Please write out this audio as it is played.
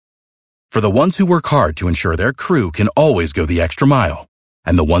For the ones who work hard to ensure their crew can always go the extra mile,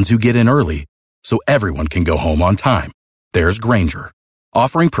 and the ones who get in early so everyone can go home on time, there's Grainger,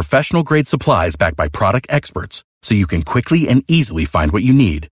 offering professional-grade supplies backed by product experts so you can quickly and easily find what you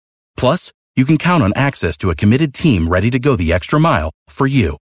need. Plus, you can count on access to a committed team ready to go the extra mile for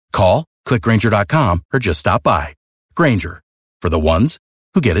you. Call, click Grainger.com, or just stop by. Grainger, for the ones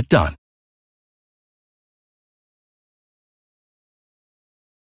who get it done.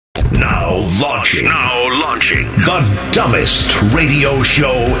 Now launching the dumbest radio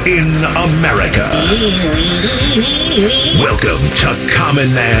show in America. Welcome to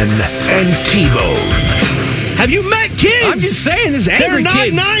Common Man and T-Bone. Have you met kids? I'm just saying, there's angry kids.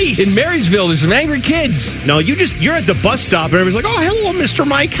 They're not nice. In Marysville, there's some angry kids. No, you're at the bus stop and everybody's like, oh, hello, Mr.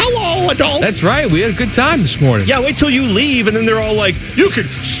 Mike. Hello, adult. That's right. We had a good time this morning. Yeah, wait till you leave and then they're all like, you can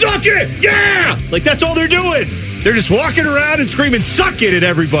suck it. Yeah. Like, that's all they're doing. They're just walking around and screaming, suck it at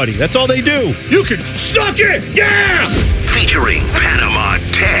everybody. That's all they do. You can suck it. Yeah. Featuring Panama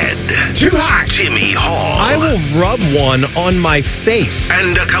Ted. Too hot. Timmy Hall. I will rub one on my face.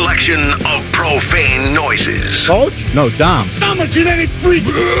 And a collection of profane noises. Coach? No, Dom. I'm a genetic freak,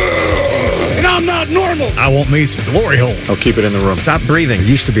 and I'm not normal. I want me some glory hole. I'll keep it in the room. Stop breathing. It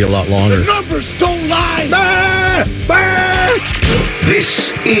used to be a lot longer. The numbers don't lie.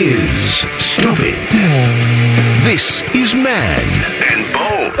 This is Stupid. This is Man and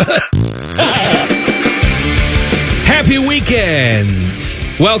Bone. Happy weekend.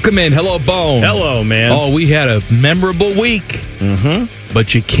 Welcome in. Hello, Bone. Hello, man. Oh, we had a memorable week. Mm-hmm.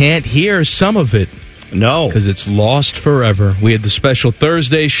 But you can't hear some of it. No. Because it's lost forever. We had the special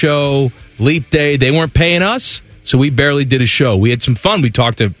Thursday show, Leap Day. They weren't paying us, so we barely did a show. We had some fun. We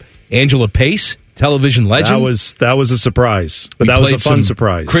talked to Angela Pace, television legend. That was a surprise. But that was a fun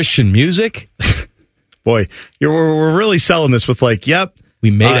surprise. Christian music. Boy, we're really selling this with like, yep. We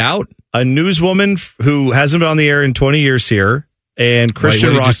made out. A newswoman who hasn't been on the air in 20 years here, and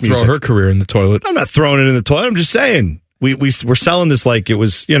Christian rock just music. Throw her career in the toilet. I'm not throwing it in the toilet. I'm just saying we're selling this like it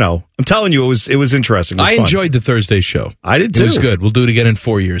was. I'm telling you, it was interesting. It was I fun. enjoyed the Thursday show. I did too. It was good. We'll do it again in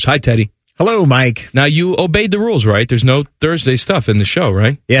 4 years. Hi, Teddy. Hello, Mike. Now, you obeyed the rules, right? There's no Thursday stuff in the show,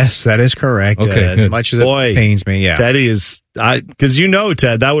 right? Yes, that is correct. Okay, as much as it pains me, yeah. Teddy is, because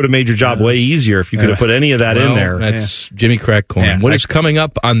Ted, that would have made your job way easier if you could have put any of that in there. That's Jimmy Crackcorn. Yeah. What is coming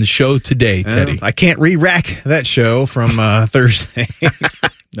up on the show today, Teddy? I can't re-rack that show from Thursday.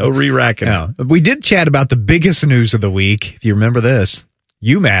 No re-racking. No. We did chat about the biggest news of the week, if you remember this.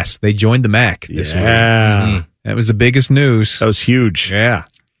 UMass, they joined the MAC this week. Yeah. That was the biggest news. That was huge. Yeah.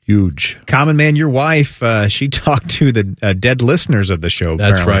 Huge. Common Man, your wife, she talked to the dead listeners of the show.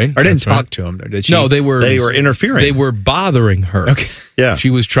 That's apparently. right. Or didn't talk to them. Did she? No, they were interfering. They were bothering her. Okay. Yeah. She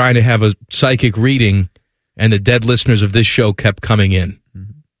was trying to have a psychic reading, and the dead listeners of this show kept coming in,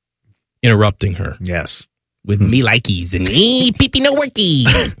 interrupting her. Yes. With me likeys and me pee no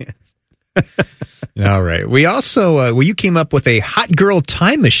worky. All right. We also, you came up with a hot girl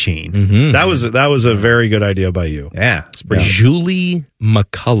time machine. Mm-hmm. That was a very good idea by you. Yeah. Julie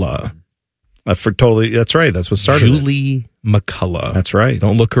McCullough. That's right. That's what started Julie McCullough. That's right.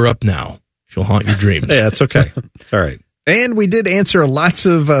 Don't look her up now. She'll haunt your dreams. Yeah, that's okay. It's all right. And we did answer lots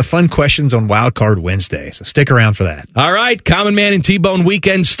of fun questions on Wild Card Wednesday, so stick around for that. All right, Common Man and T-Bone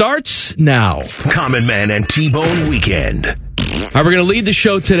weekend starts now. Common Man and T-Bone weekend. All right, we're going to lead the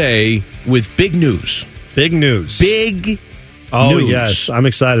show today with big news. Big news. Big Oh, news. yes. I'm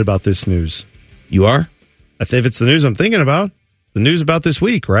excited about this news. You are? If it's the news I'm thinking about, the news about this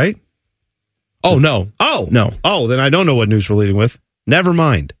week, right? Oh, no. Oh. No. Oh, then I don't know what news we're leading with. Never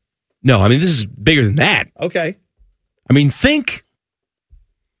mind. No, I mean, this is bigger than that. Okay. I mean, think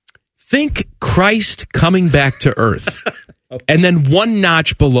Christ coming back to earth. Okay. And then one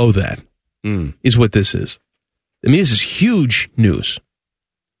notch below that is what this is. I mean, this is huge news.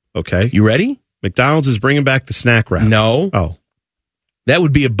 Okay. You ready? McDonald's is bringing back the snack wrap. No. Oh. That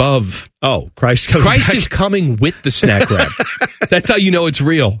would be above. Oh, Christ coming Christ back. is coming with the snack wrap. That's how you know it's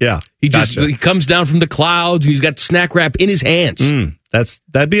real. Yeah. He gotcha. comes down from the clouds and he's got snack wrap in his hands.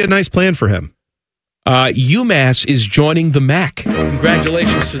 That'd be a nice plan for him. UMass is joining the MAC.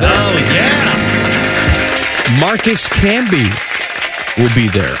 Congratulations to them. Oh, yeah. Marcus Camby will be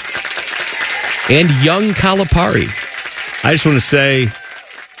there. And young Calipari. I just want to say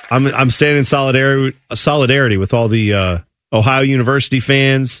I'm standing in solidarity with all the Ohio University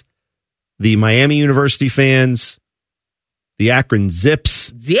fans, the Miami University fans, the Akron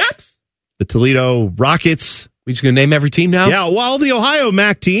Zips, the Toledo Rockets. We just going to name every team now? Yeah, well, all the Ohio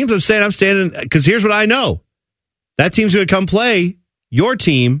MAC teams, I'm standing, because here's what I know. That team's going to come play your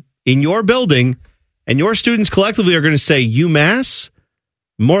team in your building, and your students collectively are going to say UMass,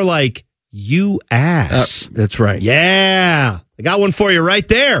 more like You ass. That's right. Yeah. I got one for you right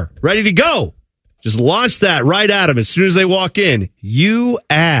there. Ready to go. Just launch that right at them as soon as they walk in. You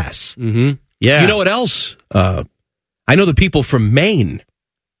ass. Mm-hmm. Yeah. You know what else? I know the people from Maine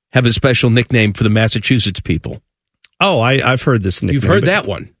have a special nickname for the Massachusetts people. Oh, I've heard this nickname. You've heard that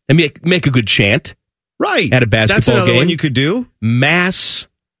one. And make a good chant. Right. At a basketball That's another game. one you could do. Mass.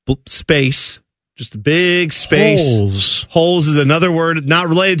 Space. Just a big space. Holes. Holes is another word not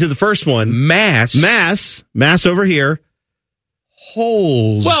related to the first one. Mass. Mass over here.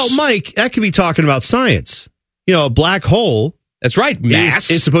 Holes. Well, Mike, that could be talking about science. You know, a black hole. That's right. Mass.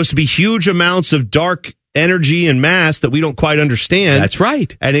 Is supposed to be huge amounts of dark energy and mass that we don't quite understand. That's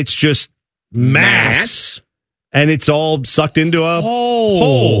right. And it's just mass. And it's all sucked into a Holes.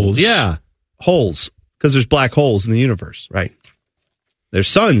 hole. Yeah. Holes. Because there's black holes in the universe. Right. There's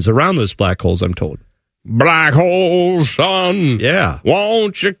suns around those black holes, I'm told. Black hole sun. Yeah.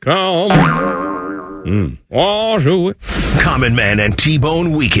 Won't you come? Won't you? Common Man and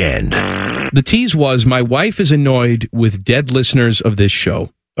T-Bone Weekend. The tease was my wife is annoyed with dead listeners of this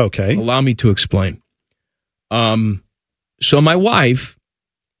show. Okay. Allow me to explain. So my wife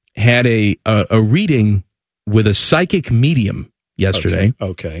had a reading with a psychic medium yesterday.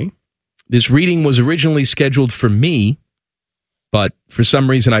 Okay. This reading was originally scheduled for me, but for some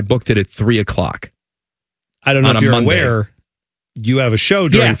reason I booked it at 3:00. I don't know on if a you're Monday. aware. You have a show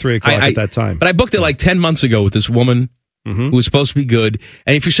during 3 o'clock at that time. But I booked it like 10 months ago with this woman who was supposed to be good.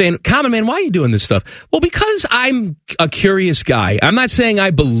 And if you're saying, Common Man, why are you doing this stuff? Well, because I'm a curious guy. I'm not saying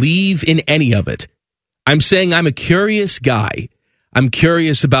I believe in any of it. I'm saying I'm a curious guy. I'm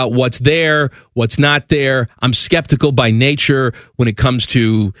curious about what's there, what's not there. I'm skeptical by nature when it comes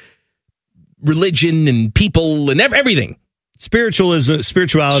to religion and people and everything. Spirituality, So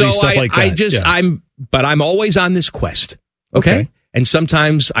stuff like that. But I'm always on this quest. Okay? And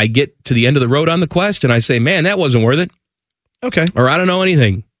sometimes I get to the end of the road on the quest and I say, man, that wasn't worth it. Okay. Or I don't know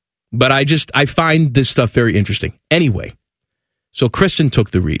anything. But I find this stuff very interesting. Anyway, so Kristen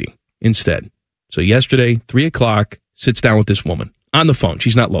took the reading instead. So yesterday, 3:00, sits down with this woman on the phone.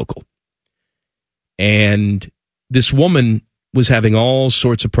 She's not local. And this woman was having all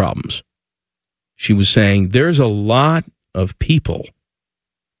sorts of problems. She was saying, there's a lot of people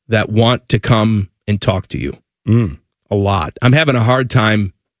that want to come and talk to you. A lot. I'm having a hard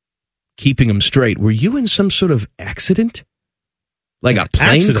time keeping them straight. Were you in some sort of accident? Like a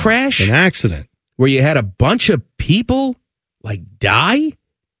plane crash? An accident. Where you had a bunch of people like die?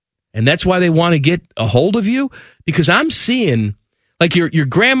 And that's why they want to get a hold of you? Because I'm seeing like your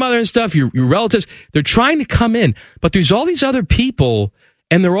grandmother and stuff, your relatives, they're trying to come in, but there's all these other people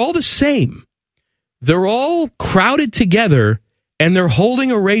and they're all the same. They're all crowded together and they're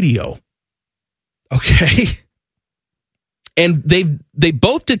holding a radio. Okay. And they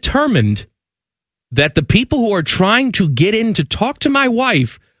both determined that the people who are trying to get in to talk to my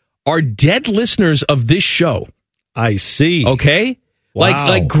wife are dead listeners of this show. I see. Okay? Wow.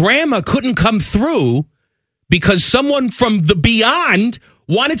 Like grandma couldn't come through because someone from the beyond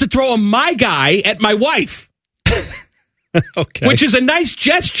wanted to throw a my guy at my wife. Okay. Which is a nice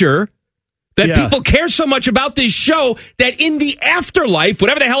gesture that people care so much about this show that in the afterlife,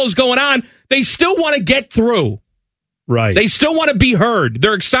 whatever the hell is going on, they still want to get through. Right. They still want to be heard.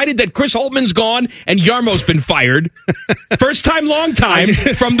 They're excited that Chris Holtman's gone and Yarmo's been fired. First time, long time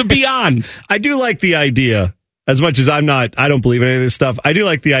from the beyond. I do like the idea, as much as I don't believe in any of this stuff. I do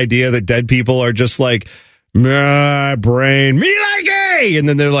like the idea that dead people are just like, my brain, me like gay. And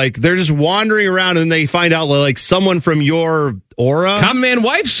then they're just wandering around and then they find out like someone from your aura. Common Man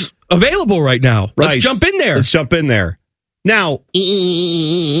Wife's available right now. Let's jump in there. Let's jump in there. Now,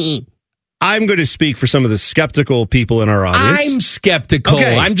 I'm going to speak for some of the skeptical people in our audience. I'm skeptical.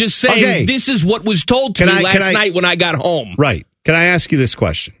 Okay. I'm just saying this is what was told to me last night when I got home. Right. Can I ask you this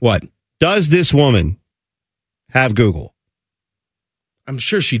question? What? Does this woman have Google? I'm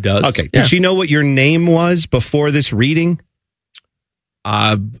sure she does. Okay. Did she know what your name was before this reading?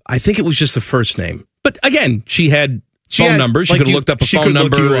 I think it was just the first name. But again, she had phone numbers. She could have looked up a phone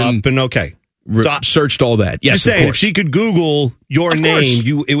number and searched all that. Yes, just saying, if she could Google your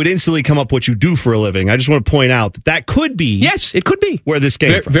name, it would instantly come up what you do for a living. I just want to point out that could be. Yes, it could be where this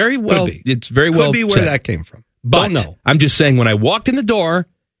came from. Very well. It's very well. Could be where that came from. But don't know. I'm just saying, when I walked in the door,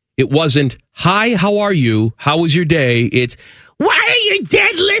 it wasn't, "Hi, how are you? How was your day?" It's, "Why are your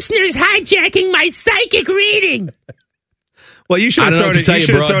dead listeners hijacking my psychic reading?" Well, you should have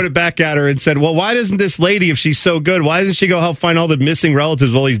thrown it back at her and said, well, why doesn't this lady, if she's so good, why doesn't she go help find all the missing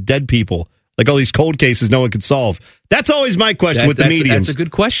relatives of all these dead people? Like all these cold cases no one could solve. That's always my question with the mediums. That's a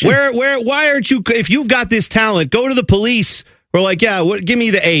good question. Why aren't you, if you've got this talent, go to the police. We're like, give me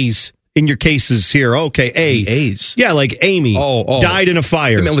the A's. in your cases here. Okay, A. The A's. Yeah, like Amy died in a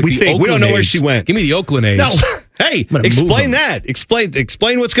fire. I mean, like we don't Oakland know where A's. she went. Give me the Oakland A's. No, hey, I'm gonna move explain them. that.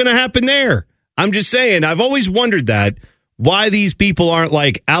 Explain what's going to happen there. I'm just saying, I've always wondered that, why these people aren't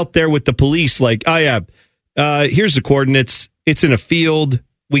like out there with the police like, oh yeah, here's the coordinates. It's in a field.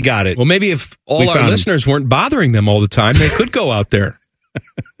 We got it. Well, maybe if all our listeners weren't bothering them all the time, they could go out there.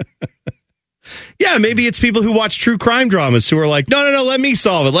 Yeah, maybe it's people who watch true crime dramas who are like, no, let me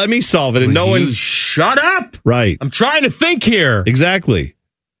solve it. And no one's... Shut up! Right. I'm trying to think here. Exactly.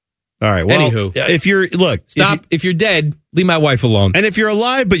 All right, well, Anywho. if you're... Look. Stop. If you're dead, leave my wife alone. And if you're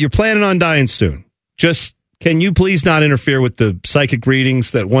alive, but you're planning on dying soon, just... Can you please not interfere with the psychic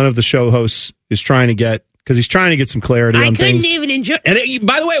readings that one of the show hosts is trying to get? Because he's trying to get some clarity on things. I couldn't even enjoy... And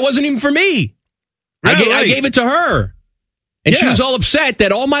by the way, it wasn't even for me. Yeah, I gave it to her. And she Yeah. was all upset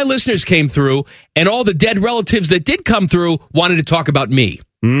that all my listeners came through and all the dead relatives that did come through wanted to talk about me.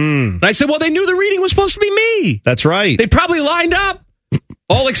 And I said, well, they knew the reading was supposed to be me. That's right. They probably lined up,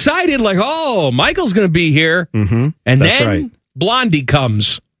 all excited, like, oh, Michael's going to be here. Mm-hmm. And That's then right. Blondie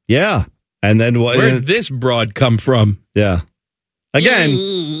comes. Yeah. And then what? Where did this broad come from? Yeah.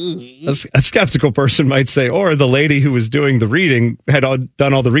 Again, a skeptical person might say, or the lady who was doing the reading had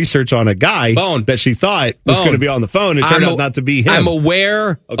done all the research on a guy that she thought was going to be on the phone. It turned out not to be him. I'm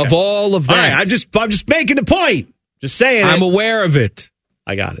aware of all of that. All right, I'm just making a point. Just saying. I'm aware of it.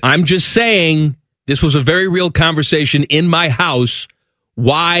 I got it. I'm just saying this was a very real conversation in my house.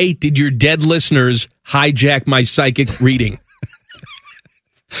 Why did your dead listeners hijack my psychic reading?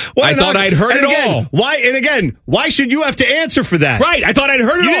 I thought I'd heard it all. Why should you have to answer for that? Right, I thought I'd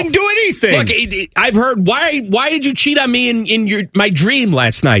heard it all. You didn't do anything. Look, I've heard, why did you cheat on me in my dream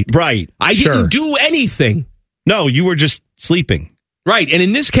last night? Right. I didn't do anything. No, you were just sleeping. Right, and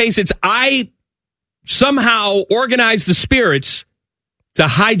in this case, it's I somehow organized the spirits to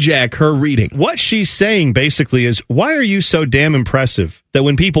hijack her reading. What she's saying basically is, why are you so damn impressive that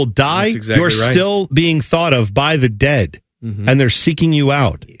when people die, exactly you're right. still being thought of by the dead? And they're seeking you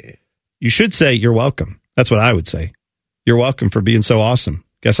out. Yeah. You should say, you're welcome. That's what I would say. You're welcome for being so awesome.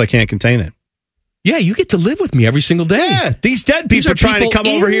 Guess I can't contain it. Yeah, you get to live with me every single day. Yeah, these dead people are trying to come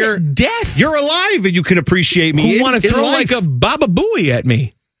over here. Death. You're alive and you can appreciate me. Who want to throw like a Baba Booey at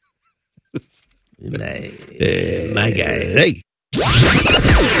me? My guy. Hey.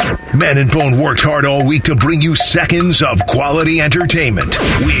 Man and Bone worked hard all week to bring you seconds of quality entertainment.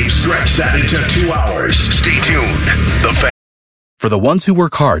 We've stretched that into 2 hours. Stay tuned. The For the ones who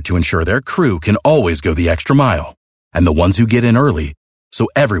work hard to ensure their crew can always go the extra mile, and the ones who get in early so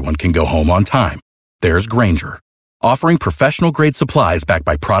everyone can go home on time, there's Grainger, offering professional-grade supplies backed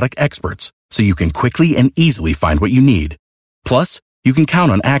by product experts so you can quickly and easily find what you need. Plus, you can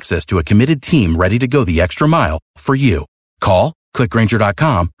count on access to a committed team ready to go the extra mile for you. Call, click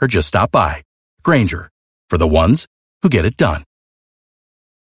Grainger.com, or just stop by. Grainger, for the ones who get it done.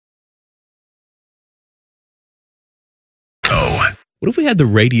 What if we had the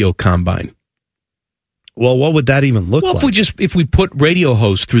radio combine? Well, what would that even look like? If we put radio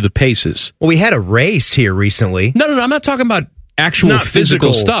hosts through the paces? Well, we had a race here recently. No, I'm not talking about actual Not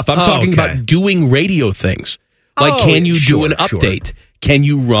physical physical. stuff. I'm talking about doing radio things. Like, can you do an update? Can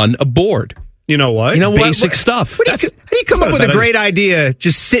you run a board? You know what? Basic stuff. How do you come up with a great idea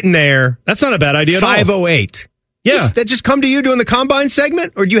just sitting there? That's not a bad idea at all. 508. Yeah. That just come to you doing the combine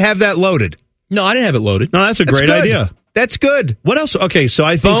segment, or do you have that loaded? No, I didn't have it loaded. No, that's a great good. idea. That's good. What else? Okay, so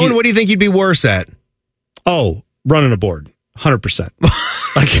I think... Bone, what do you think you'd be worse at? Oh, running a board. 100%.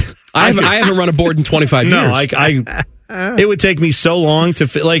 I haven't run a board in 25 years. No, it would take me so long to...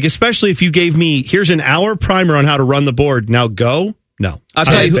 especially if you gave me, here's an hour primer on how to run the board. Now go? No. I'll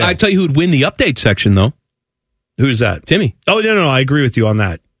tell you who would win the update section, though. Who's that? Timmy. Oh, no, I agree with you on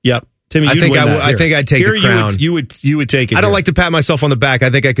that. Yep. Timmy, I you'd think win that. I think I'd take the crown. You would take it. I don't like to pat myself on the back. I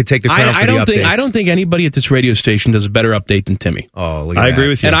think I could take the crown for the updates. I don't think anybody at this radio station does a better update than Timmy. Oh, look at I that. agree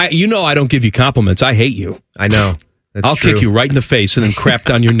with you. And I don't give you compliments. I hate you. I know. I'll kick you right in the face and then crap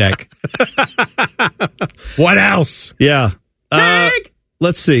down your neck. What else? Yeah.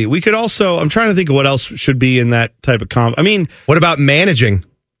 Let's see. We could also... I'm trying to think of what else should be in that type of comp. I mean... What about managing?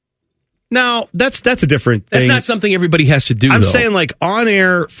 No, that's a different thing. That's not something everybody has to do, I'm though. saying, like, on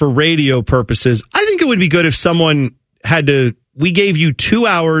air for radio purposes, I think it would be good if someone we gave you 2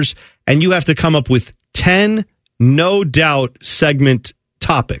 hours and you have to come up with 10 no doubt segment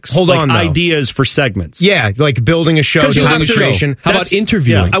topics. Hold on, though. Ideas for segments. Yeah, like building a show, 'Cause you doing have to- information. How about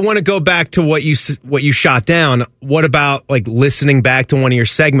interviewing? I want to go back to what you shot down. What about like listening back to one of your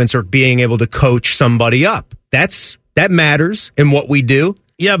segments or being able to coach somebody up? That matters in what we do.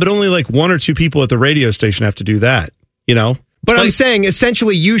 Yeah, but only like one or two people at the radio station have to do that, you know? But I'm saying,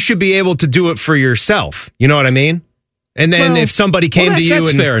 essentially, you should be able to do it for yourself. You know what I mean? And then if somebody came to you that's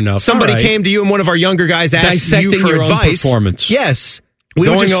and fair enough. somebody came to you and one of our younger guys asked you for your advice, own performance. yes,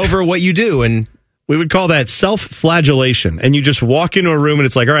 going over what you do, and we would call that self-flagellation. And you just walk into a room and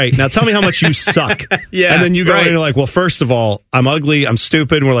it's like, all right, now tell me how much you suck. Yeah, and then you go in right. and you're like, well, first of all, I'm ugly, I'm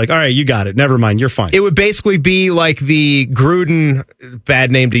stupid. And we're like, all right, you got it. Never mind, you're fine. it would basically be like the Gruden,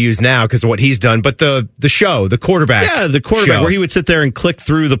 bad name to use now because of what he's done, but the show, the quarterback. Yeah, the quarterback, show. where he would sit there and click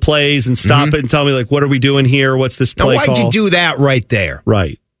through the plays and stop it and tell me, like, what are we doing here? What's this Now, play why'd call? you do that right there?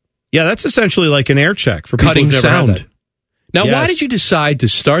 Right. Yeah, that's essentially like an air check for people Cutting who've never had sound. that. Now, Yes. why did you decide to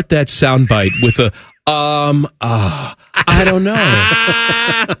start that soundbite with a I don't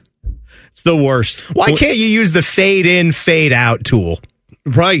know? It's the worst. Why can't you use the fade in, fade out tool?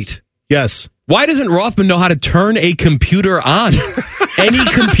 Right. Yes. Why doesn't Rothman know how to turn a computer on? Any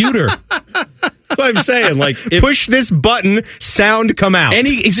computer. That's what I'm saying. Like, if, Push this button, sound come out.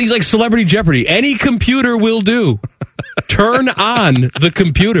 He's like Celebrity Jeopardy. Any computer will do. Turn on the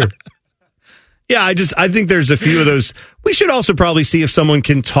computer. yeah, I think there's a few of those. We should also probably see if someone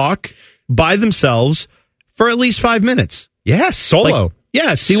can talk by themselves for at least 5 minutes. Yeah, solo. Like,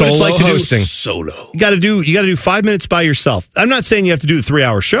 yeah, see what it's Solo like to hosting. do solo. You got to do 5 minutes by yourself. I'm not saying you have to do a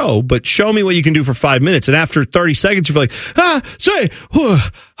 3-hour show, but show me what you can do for 5 minutes. And after 30 seconds, you're like, sorry, oh,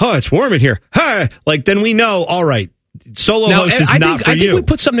 it's warm in here. Like, then we know, all right, solo host is not for I you. think we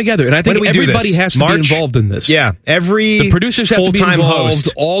put something together, and I think When do we do everybody this? has to March? be involved in this. Yeah, every The producers have to be full-time involved.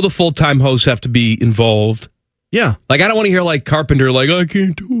 host. All the full-time hosts have to be involved. Yeah. Like, I don't want to hear, like, Carpenter, like, I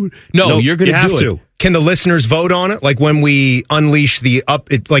can't do it. No, you're going you to have do to. it. Can the listeners vote on it? Like when we unleash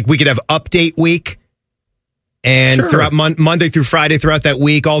like we could have update week, and Sure. throughout Monday through Friday, throughout that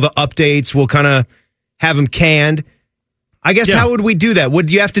week, all the updates we'll kind of have them canned. I guess Yeah. how would we do that?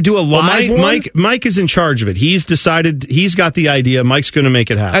 Would you have to do a Well, live one? Mike is in charge of it. He's decided, he's got the idea. Mike's going to make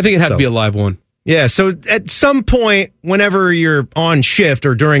it happen. I think it had to So- be a live one. Yeah. So at some point, whenever you're on shift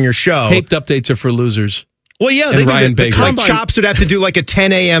or during your show, Taped updates are for losers. Well, yeah, And they do Ryan the Baker. like combine. Chops would have to do like a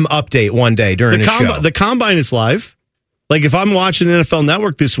 10 a.m. update one day during the show. The combine is live. Like if I'm watching NFL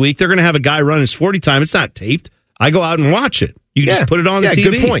Network this week, they're going to have a guy run his 40 time. It's not taped. I go out and watch it. You just put it on the TV.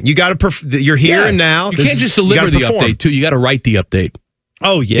 Good point. You got to. You're here Yeah. and now. You can't just deliver the update, too. You got to write the update.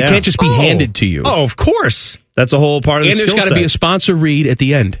 Oh, yeah. It can't just be handed to you. Oh, of course. That's a whole part of And the there's skill got to be a set. sponsor read at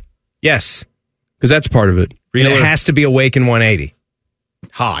the end, Yes. because that's part of it. And it has to be Awaken 180.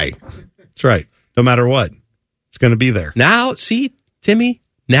 High. That's right. No matter what, it's going to be there. Now, see, Timmy,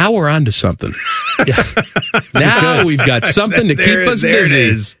 now we're on to something. Now we've got something to keep us there busy. it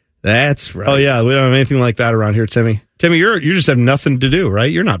is. That's right. Oh, yeah. We don't have anything like that around here, Timmy. Timmy, you just have nothing to do,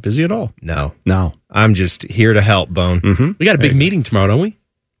 right? You're not busy at all. No. No. I'm just here to help, Bone. Mm-hmm. We got a big meeting tomorrow, don't we?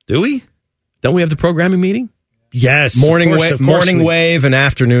 Do we? Don't we have the programming meeting? Yes. Morning of course morning we- wave and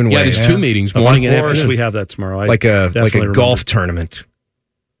afternoon Yeah, wave. there's two meetings, morning and Of course afternoon. we have that tomorrow. I Like a definitely golf remember. tournament.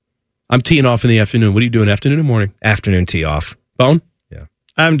 I'm teeing off in the afternoon. What are you doing, afternoon or morning? Afternoon tee off. Bone?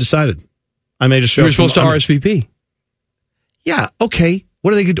 I haven't decided. I may just show You were up supposed to tomorrow. RSVP. Yeah, okay.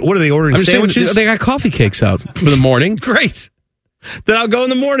 What are they ordering? I'm just saying, Sandwiches? they got coffee cakes out for the morning. Great. Then I'll go in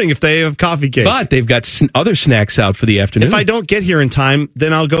the morning if they have coffee cake. But they've got other snacks out for the afternoon. if I don't get here in time,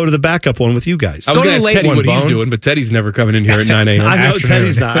 then I'll go to the backup one with you guys. I was Go to going the to late ask Teddy one, what he's Bone. doing, but Teddy's never coming in here at 9 a.m. I know afternoon.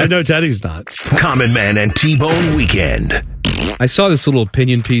 Teddy's not. I know Teddy's not. Common Man and T-Bone Weekend. I saw this little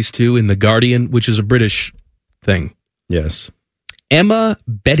opinion piece, too, in The Guardian, which is a British thing. Yes. Emma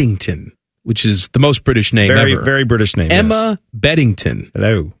Beddington, which is the most British name Very, ever. very British name. Emma Beddington. Yes.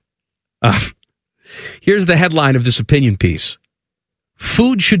 Hello. Here's the headline of this opinion piece.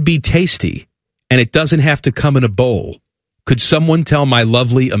 Food should be tasty, and it doesn't have to come in a bowl. Could someone tell my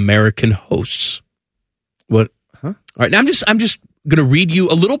lovely American hosts? What? Huh? All right, now I'm just going to read you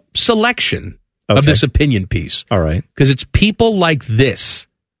a little selection of Okay. this opinion piece, All right. because it's people like this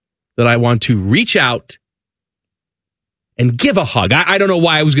that I want to reach out and give a hug. I don't know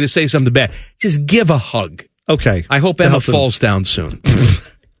why I was going to say something bad. Just give a hug. Okay. I hope To Emma help them. falls down soon.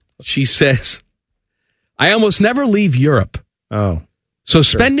 She says, I almost never leave Europe. Oh. So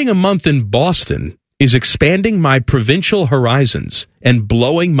spending a month in Boston is expanding my provincial horizons and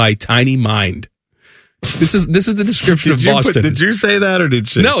blowing my tiny mind. This is the description of Boston. Did you say that or did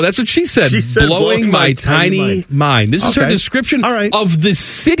she? No, that's what she said. She said, blowing my tiny mind. This is her Okay. description All right. of the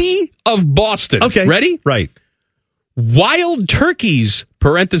city of Boston. Okay. Ready? Right. Wild turkeys,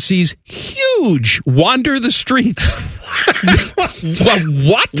 parentheses, huge, wander the streets.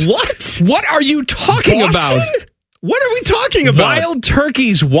 What? What? What are you talking Boston? about? What are we talking about? Wild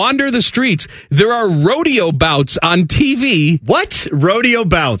turkeys wander the streets. There are rodeo bouts on TV. What? Rodeo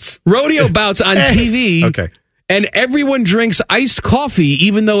bouts. Rodeo bouts on TV. Okay. And everyone drinks iced coffee,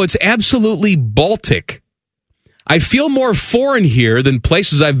 even though it's absolutely Baltic. I feel more foreign here than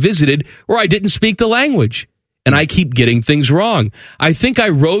places I've visited where I didn't speak the language. And I keep getting things wrong. I think I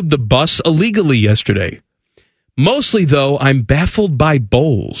rode the bus illegally yesterday. Mostly, though, I'm baffled by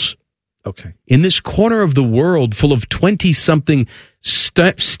bowls. Okay. In this corner of the world full of 20-something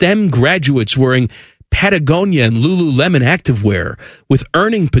STEM graduates wearing Patagonia and Lululemon activewear with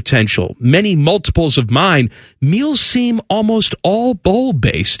earning potential, many multiples of mine, meals seem almost all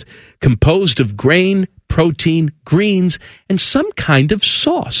bowl-based, composed of grain, protein, greens, and some kind of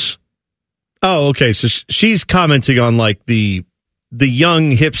sauce. Oh, okay. So she's commenting on like the young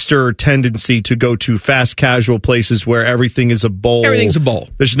hipster tendency to go to fast casual places where everything is a bowl. Everything's a bowl.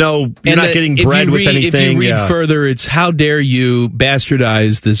 You're not getting bread with anything. If you read further, it's how dare you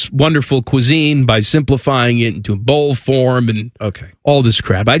bastardize this wonderful cuisine by simplifying it into bowl form and all this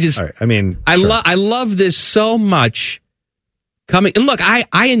crap. I love this so much. And look,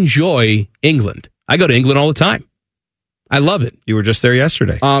 I enjoy England. I go to England all the time. I love it. You were just there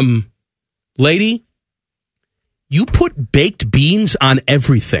yesterday. Lady, you put baked beans on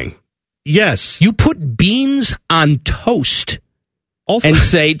everything. Yes. You put beans on toast. Also, and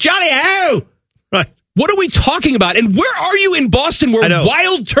say, Johnny Ho! Right. What are we talking about? And where are you in Boston where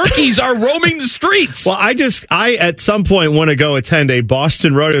wild turkeys are roaming the streets? Well, I at some point want to go attend a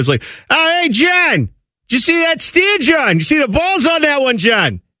Boston rodeo. It's like, oh, hey, John, did you see that steer, John? You see the balls on that one,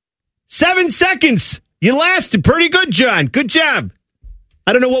 John? 7 seconds. You lasted pretty good, John. Good job.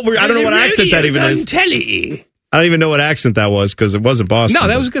 I don't know what accent that even is. Telly. I don't even know what accent that was because it wasn't Boston. No,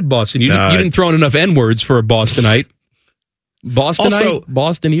 that was good Boston. You didn't throw in enough N-words for a Bostonite. Bostonite,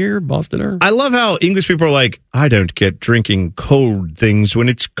 Bostoneer, Bostoner. I love how English people are like, I don't get drinking cold things when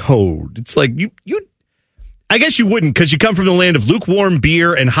it's cold. It's like, you. I guess you wouldn't because you come from the land of lukewarm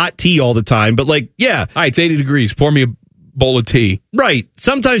beer and hot tea all the time. But like, yeah. Hi, it's 80 degrees. Pour me a bowl of tea. Right.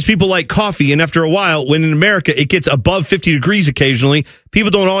 Sometimes people like coffee, and after a while, when in America it gets above 50 degrees occasionally,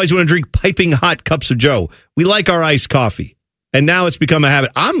 people don't always want to drink piping hot cups of Joe. We like our iced coffee, and now it's become a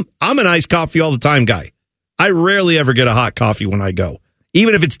habit. I'm an iced coffee all the time guy. I rarely ever get a hot coffee when I go.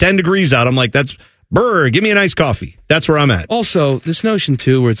 Even if it's 10 degrees out, I'm like, give me an iced coffee. That's where I'm at. Also, this notion,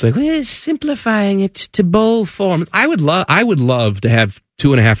 too, where it's like, we're simplifying it to bowl form. I would love to have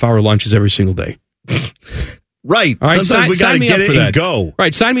 2.5-hour lunches every single day. Right. All right. Sometimes we got to get it and go.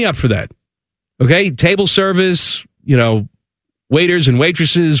 Right. Sign me up for that. Okay. Table service, waiters and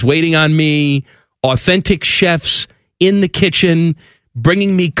waitresses waiting on me, authentic chefs in the kitchen,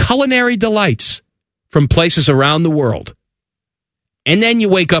 bringing me culinary delights from places around the world. And then you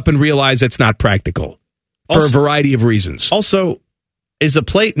wake up and realize that's not practical for a variety of reasons. Also, is a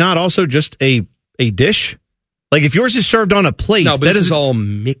plate not also just a dish? Like if yours is served on a plate, no, but this is all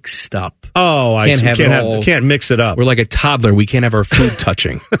mixed up. Oh, I can't mix it up. We're like a toddler. We can't have our food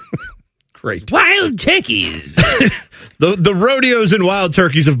touching. Great. Wild turkeys. the rodeos and wild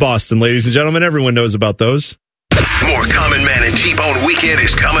turkeys of Boston, ladies and gentlemen. Everyone knows about those. More Common Man and T-Bone Weekend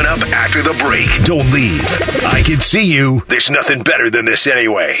is coming up after the break. Don't leave. I can see you. There's nothing better than this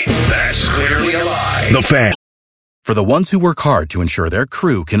anyway. That's Clearly a Lie. The Fan. For the ones who work hard to ensure their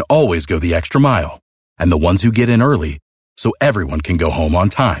crew can always go the extra mile, and the ones who get in early so everyone can go home on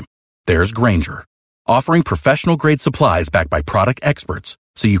time, there's Grainger, offering professional-grade supplies backed by product experts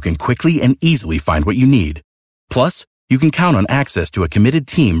so you can quickly and easily find what you need. Plus, you can count on access to a committed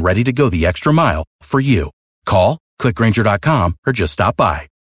team ready to go the extra mile for you. Call, click Grainger.com, or just stop by.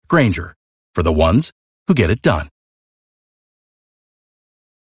 Grainger, for the ones who get it done.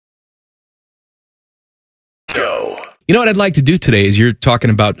 Go. You know what I'd like to do today is you're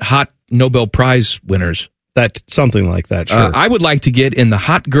talking about hot Nobel Prize winners. Something like that, sure. I would like to get in the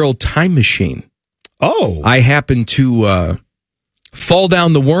hot girl time machine. Oh. I happened to fall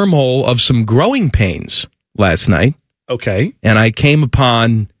down the wormhole of some growing pains last night. Okay. And I came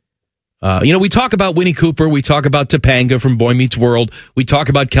upon... we talk about Winnie Cooper, we talk about Topanga from Boy Meets World, we talk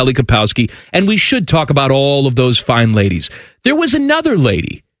about Kelly Kapowski, and we should talk about all of those fine ladies. There was another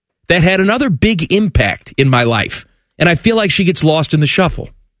lady that had another big impact in my life, and I feel like she gets lost in the shuffle.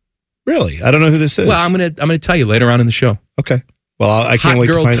 Really? I don't know who this is. Well, I'm gonna tell you later on in the show. Okay. Well, I can't wait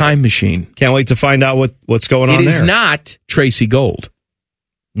to find out. Hot Girl Time Machine. Can't wait to find out what's going on there. It is not Tracy Gold,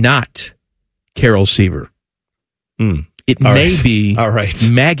 not Carol Seaver. It may be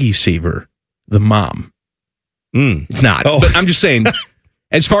Maggie Seaver, the mom. It's not. Oh. But I'm just saying,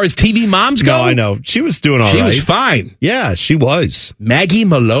 as far as TV moms go... No, I know. She was doing all right. She was fine. Yeah, she was. Maggie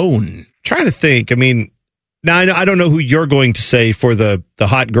Malone. Trying to think. I mean, Now, I don't know who you're going to say for the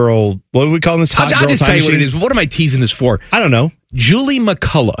hot girl. What do we call this? I'll just tell you what it is. What am I teasing this for? I don't know. Julie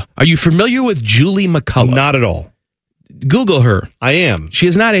McCullough. Are you familiar with Julie McCullough? Not at all. Google her. I am. She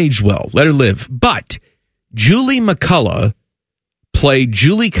has not aged well. Let her live. But Julie McCullough played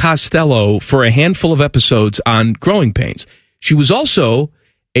Julie Costello for a handful of episodes on Growing Pains. She was also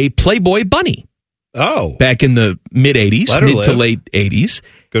a Playboy bunny. Oh. Back in the mid-'80s, mid to late 80s.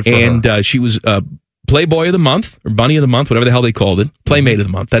 Good for her. And she was Playboy of the Month, or Bunny of the Month, whatever the hell they called it. Playmate of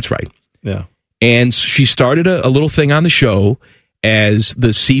the Month, that's right. Yeah. And she started a little thing on the show as the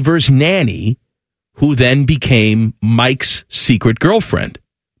Seavers nanny, who then became Mike's secret girlfriend.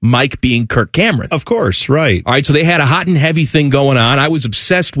 Mike being Kirk Cameron. Of course, right. All right, so they had a hot and heavy thing going on. I was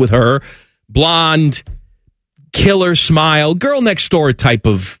obsessed with her. Blonde, killer smile, girl next door type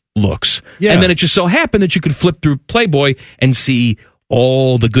of looks. Yeah. And then it just so happened that you could flip through Playboy and see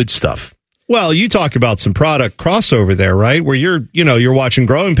all the good stuff. Well, you talk about some product crossover there, right? Where you're watching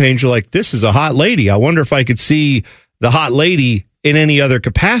Growing Pains, you're like, this is a hot lady. I wonder if I could see the hot lady in any other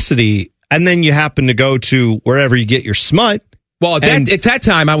capacity. And then you happen to go to wherever you get your smut. Well, at that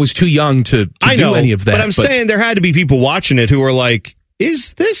time, I was too young to do any of that. But I'm saying there had to be people watching it who were like,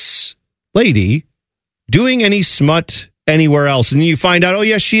 is this lady doing any smut anywhere else? And then you find out, oh,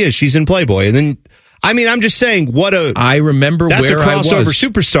 yes, she is. She's in Playboy. And then, I mean, I'm just saying, I remember that's where I was. That's a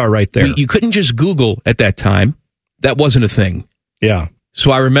crossover superstar right there. You couldn't just Google at that time. That wasn't a thing. Yeah. So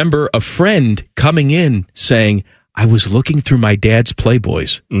I remember a friend coming in saying, I was looking through my dad's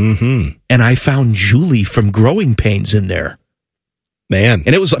Playboys, and I found Julie from Growing Pains in there. Man.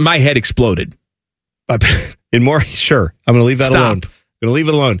 And it was, my head exploded. Sure. I'm going to leave that alone. I'm going to leave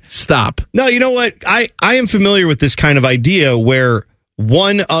it alone. Stop. No, you know what? I am familiar with this kind of idea where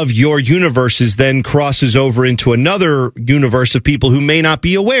one of your universes then crosses over into another universe of people who may not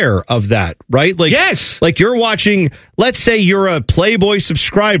be aware of that, right? Like, yes. Like you're watching, let's say you're a Playboy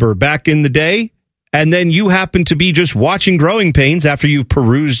subscriber back in the day, and then you happen to be just watching Growing Pains after you've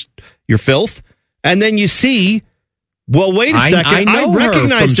perused your filth, and then you see, well, wait a second. I recognize her from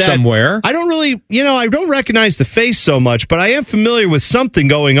that somewhere. I don't really, I don't recognize the face so much, but I am familiar with something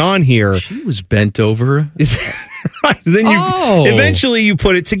going on here. She was bent over. Right. Then eventually you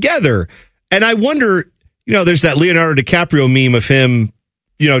put it together. And I wonder, there's that Leonardo DiCaprio meme of him,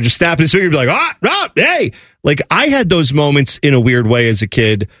 just snapping his finger and be like, hey. Like, I had those moments in a weird way as a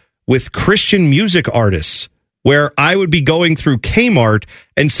kid with Christian music artists where I would be going through Kmart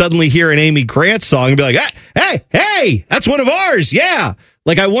and suddenly hear an Amy Grant song and be like, hey, that's one of ours. Yeah.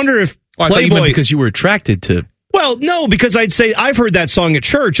 Like, I wonder if I thought you meant because you were attracted to. Well, no, because I'd say I've heard that song at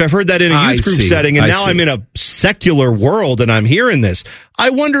church. I've heard that in a youth group setting, and now I'm in a secular world and I'm hearing this. I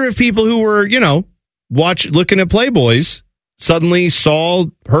wonder if people who were, looking at Playboys suddenly saw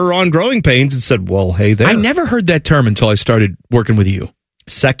her on Growing Pains and said, well, hey there. I never heard that term until I started working with you.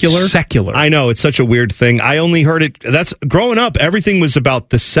 Secular? Secular. I know, it's such a weird thing. I only heard it, growing up, everything was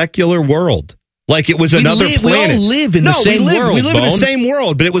about the secular world. Like it was another planet. We all live in the same world. We live in the same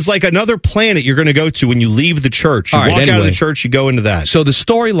world, but it was like another planet you're going to go to when you leave the church. You walk out of the church, you go into that. So the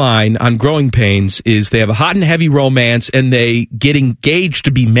storyline on Growing Pains is they have a hot and heavy romance, and they get engaged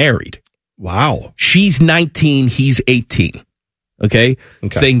to be married. Wow. She's 19, he's 18. Okay?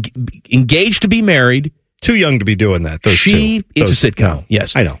 So they engaged to be married. Too young to be doing that. It's a sitcom. No,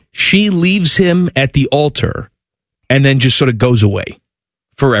 yes. I know. She leaves him at the altar and then just sort of goes away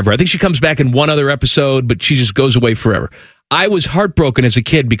forever. I think she comes back in one other episode, but she just goes away forever. I was heartbroken as a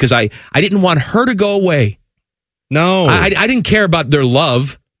kid because I didn't want her to go away. No. I didn't care about their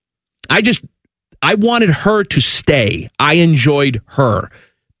love. I wanted her to stay. I enjoyed her.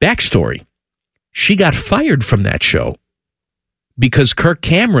 Backstory. She got fired from that show because Kirk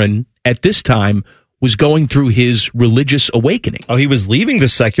Cameron at this time was going through his religious awakening. Oh, he was leaving the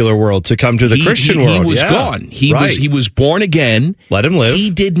secular world to come to the Christian world. He was gone. He was born again. Let him live. He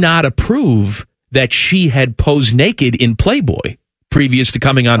did not approve that she had posed naked in Playboy previous to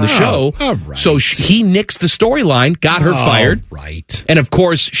coming on the show. All right. So he nixed the storyline, got her fired. Right. And of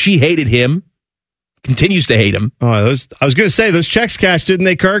course, she hated him, continues to hate him. Oh, I was going to say, those checks cashed, didn't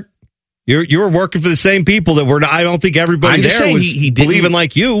they, Kirk? You were working for the same people that were. I don't think everybody there was believing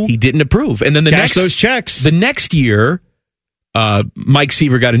like you. He didn't approve, and then cash those checks. The next year, Mike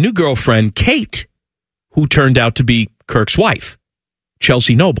Seaver got a new girlfriend, Kate, who turned out to be Kirk's wife,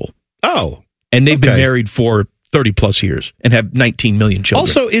 Chelsea Noble. Oh, and they've been married for 30 plus years and have 19 million children.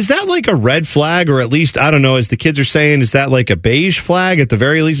 Also, is that like a red flag, or at least I don't know? As the kids are saying, is that like a beige flag at the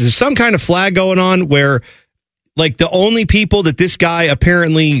very least? Is there some kind of flag going on where? Like the only people that this guy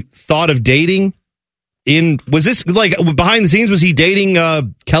apparently thought of dating was this like behind the scenes? Was he dating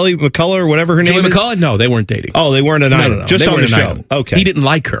Kelly McCullough or whatever her name is? McCullough? No, they weren't dating. Oh, they weren't an item. No. Just they on the show. Item. Okay. He didn't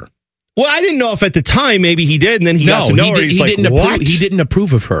like her. Well, I didn't know if at the time maybe he did, and then he got to know her. He's like, what? He didn't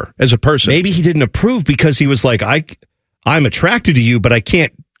approve of her as a person. Maybe he didn't approve because he was like, I'm attracted to you, but I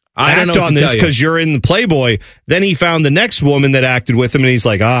can't act on this because you're in the Playboy. Then he found the next woman that acted with him, and he's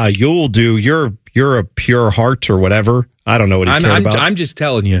like, you'll do. You're a pure heart or whatever. I don't know what he cared about. I'm just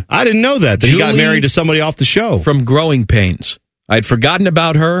telling you. I didn't know that he got married to somebody off the show. From Growing Pains. I'd forgotten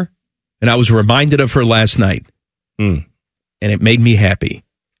about her, and I was reminded of her last night. And it made me happy.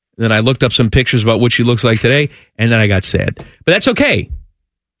 Then I looked up some pictures about what she looks like today, and then I got sad. But that's okay.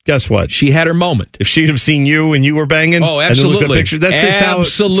 Guess what? She had her moment. If she'd have seen you and you were banging, absolutely. And looked at pictures, that's just how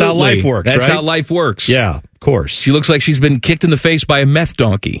life works. That's right? how life works. Yeah, of course. She looks like she's been kicked in the face by a meth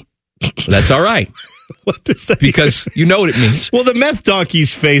donkey. That's all right. What does that because mean? You know what it means. Well, the meth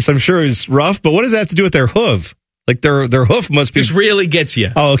donkey's face, I'm sure, is rough, but what does that have to do with their hoof? Like their hoof must be just really gets you.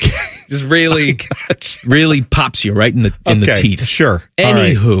 Oh, okay. Just really, really pops you right in the teeth. Sure.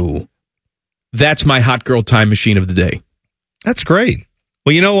 Anywho, that's my hot girl time machine of the day. That's great.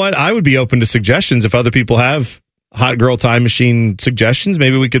 Well, you know what? I would be open to suggestions if other people have hot girl time machine suggestions.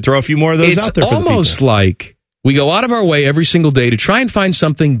 Maybe we could throw a few more of those out there. It's almost like we go out of our way every single day to try and find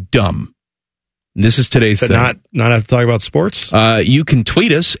something dumb. And this is today's thing. Not have to talk about sports? You can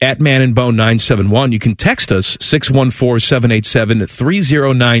tweet us at manandbone971. You can text us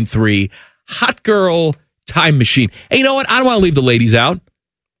 614-787-3093. Hot girl time machine. Hey, you know what? I don't want to leave the ladies out.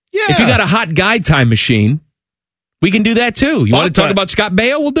 Yeah. If you got a hot guy time machine, we can do that too. You want to talk about Scott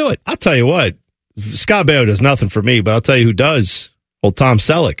Baio? We'll do it. I'll tell you what. Scott Baio does nothing for me, but I'll tell you who does. Old Tom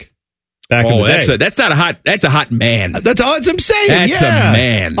Selleck. Back in the day. That's a hot man. That's all I'm saying. That's a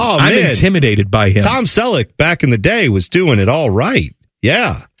man. Oh, I'm intimidated by him. Tom Selleck back in the day was doing it all right.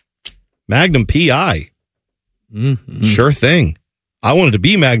 Yeah. Magnum P.I. Mm-hmm. Sure thing. I wanted to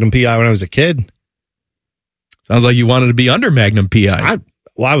be Magnum P.I. when I was a kid. Sounds like you wanted to be under Magnum P.I.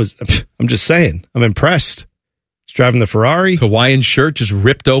 I'm just saying. I'm impressed. He's driving the Ferrari. Hawaiian shirt just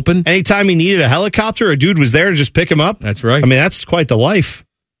ripped open. Anytime he needed a helicopter, a dude was there to just pick him up. That's right. I mean, that's quite the life.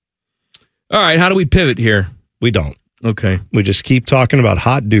 All right, how do we pivot here? We don't. Okay. We just keep talking about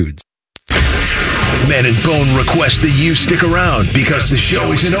hot dudes. Man and Bone request that you stick around because the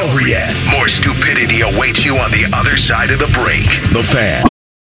show isn't over yet. More stupidity awaits you on the other side of the break. The Fan.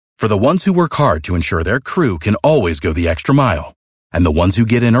 For the ones who work hard to ensure their crew can always go the extra mile, and the ones who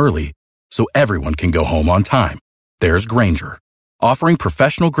get in early so everyone can go home on time, there's Grainger, offering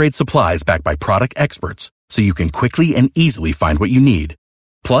professional-grade supplies backed by product experts so you can quickly and easily find what you need.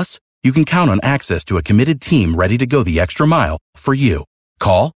 Plus, you can count on access to a committed team ready to go the extra mile for you.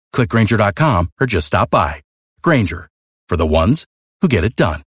 Call, click Grainger.com, or just stop by. Grainger, for the ones who get it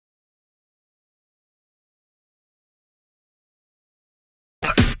done.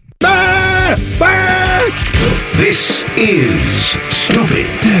 This is Stupid.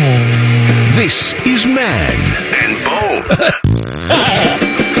 This is Man and Bone.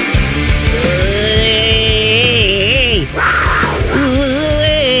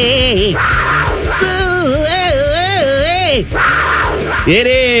 It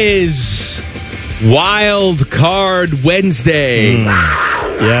is Wild Card Wednesday.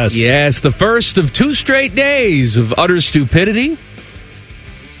 Yes. Yes, the first of 2 straight days of utter stupidity.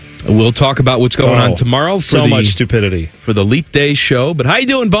 We'll talk about what's going on tomorrow. So much stupidity. For the Leap Day show. But how you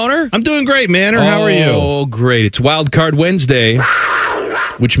doing, Boner? I'm doing great, Manor. How are you? Oh, great. It's Wild Card Wednesday,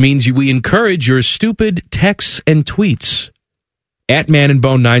 which means we encourage your stupid texts and tweets. At Man and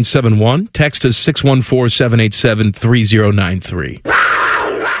Bone 971. Text us 614-787-3093.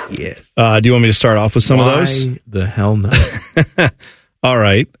 Yes. Do you want me to start off with some of those? Why the hell not? All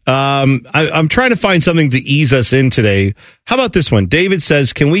right. I'm trying to find something to ease us in today. How about this one? David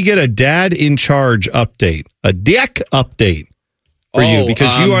says, can we get a dad in charge update? A deck update for you,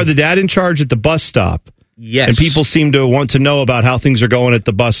 because you are the dad in charge at the bus stop. Yes. And people seem to want to know about how things are going at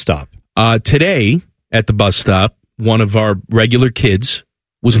the bus stop. Today, at the bus stop, one of our regular kids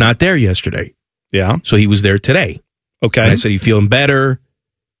was not there yesterday. Yeah. So he was there today. Okay. And I said, you feeling better?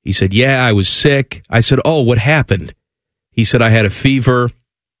 He said, yeah, I was sick. I said, oh, what happened? He said, I had a fever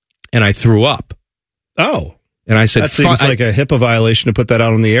and I threw up. Oh. And I said, that seems like a HIPAA violation to put that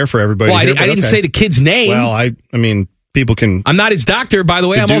out on the air for everybody. Well, I didn't say the kid's name. Well, I mean, people can. I'm not his doctor, by the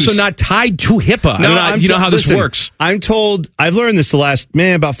way. deduce. I'm also not tied to HIPAA. No, you know how this works. I'm told, I've learned this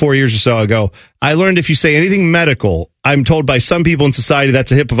about 4 years or so ago. I learned if you say anything medical, I'm told by some people in society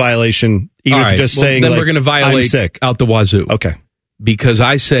that's a HIPAA violation. Even if just saying, then we're going to violate I'm sick. Out the wazoo. Okay. Because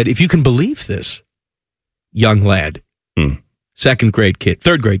I said, if you can believe this, young lad, third grade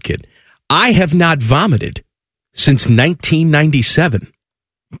kid, I have not vomited since 1997.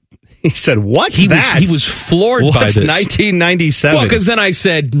 He said, what's he that? He was floored by What's this. 1997? Well, because then I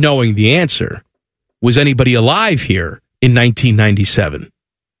said, knowing the answer, was anybody alive here in 1997?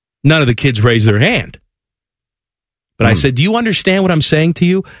 None of the kids raised their hand. But I said, do you understand what I'm saying to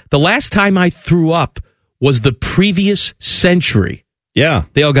you? The last time I threw up was the previous century. Yeah.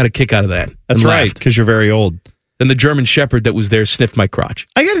 They all got a kick out of that. That's right, because you're very old. Then the German Shepherd that was there sniffed my crotch.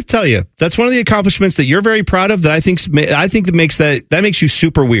 I got to tell you, that's one of the accomplishments that you're very proud of. That I think that makes you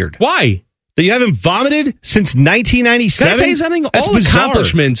super weird. Why? That you haven't vomited since 1997. Can I tell you something? That's all bizarre.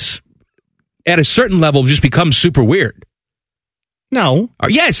 Accomplishments at a certain level just become super weird. No.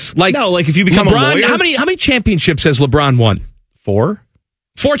 Yes, like if you become LeBron, a lawyer. How many championships has LeBron won? 4.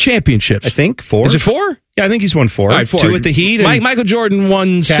 4 championships. I think 4. Is it 4? Yeah, I think he's won 4. All right, 4. 2 at the Heat. And Michael Jordan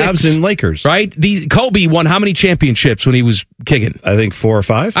won Cavs 6. and Lakers. Right? Kobe won how many championships when he was kicking? I think 4 or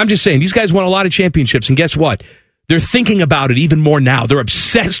 5. I'm just saying, these guys won a lot of championships, and guess what? They're thinking about it even more now. They're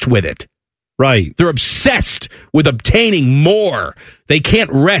obsessed with it. Right. They're obsessed with obtaining more. They can't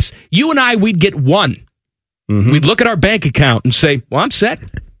rest. You and I, we'd get one. Mm-hmm. We'd look at our bank account and say, well, I'm set.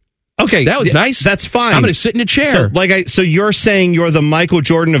 Okay. That was nice. That's fine. I'm going to sit in a chair. So you're saying you're the Michael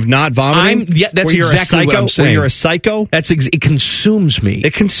Jordan of not vomiting? That's exactly what I'm saying. Or you're a psycho? It consumes me.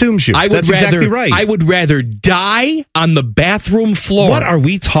 It consumes you. That's exactly right. I would rather die on the bathroom floor. What are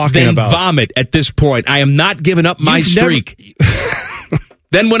we talking about? Than vomit at this point. I am not giving up my streak.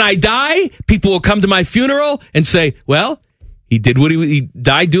 Then when I die, people will come to my funeral and say, well, he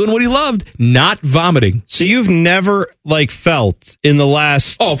died doing what he loved, not vomiting. So you've never felt in the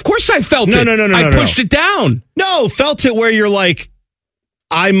last... Oh, of course I felt it. No. I pushed it down. No, felt it where you're like,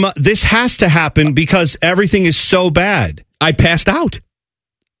 this has to happen because everything is so bad. I passed out.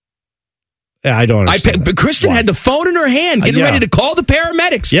 Yeah, I don't understand. But Kristen had the phone in her hand, getting ready to call the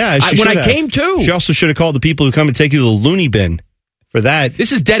paramedics. Yeah, when I came to. She also should have called the people who come and take you to the loony bin. For that.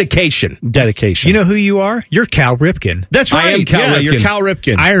 This is dedication. You know who you are? You're Cal Ripken. That's right. I am Cal Ripken. You're Cal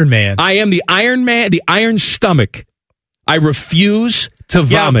Ripken. Iron Man. I am the Iron Man, the Iron Stomach. I refuse to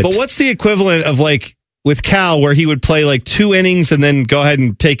vomit. But what's the equivalent of with Cal where he would play 2 innings and then go ahead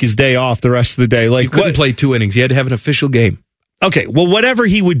and take his day off the rest of the day? He couldn't play 2 innings. He had to have an official game. Okay, well, whatever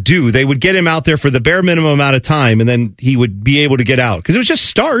he would do, they would get him out there for the bare minimum amount of time, and then he would be able to get out. Because it was just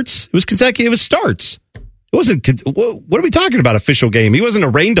starts. It was consecutive starts. It wasn't. What are we talking about? Official game? He wasn't a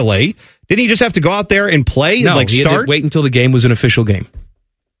rain delay. Didn't he just have to go out there and play? No, and he start? had to wait until the game was an official game.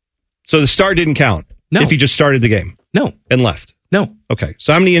 So the start didn't count. No, if he just started the game. No, and left. No. Okay.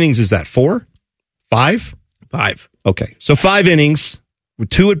 So how many innings is that? 4? 5? 5. Okay. So 5 innings with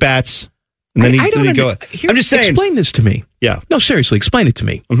 2 at bats, and then he go. I'm just saying. Explain this to me. Yeah. No, seriously, explain it to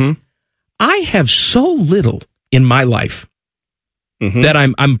me. Mm-hmm. I have so little in my life that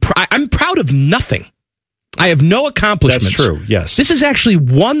I'm proud of nothing. I have no accomplishments. That's true, yes. This is actually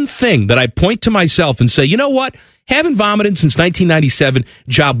one thing that I point to myself and say, you know what? Haven't vomited since 1997.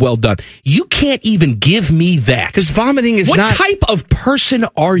 Job well done. You can't even give me that. Because vomiting is not... What type of person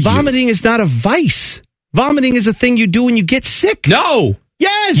are you? Vomiting is not a vice. Vomiting is a thing you do when you get sick. No.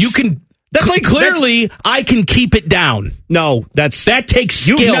 Yes. You can... That's clearly, I can keep it down. No, that takes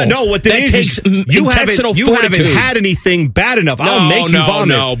skill. What that takes intestinal you fortitude. haven't had anything bad enough. I'll make you vomit.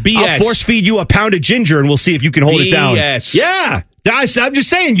 No, BS. I'll force feed you a pound of ginger, and we'll see if you can hold it down. BS. Yeah, I'm just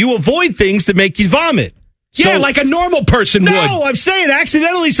saying you avoid things that make you vomit. Yeah, like a normal person would. No, I'm saying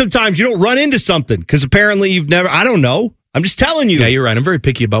accidentally sometimes you don't run into something because apparently you've never. I don't know. I'm just telling you. Yeah, you're right. I'm very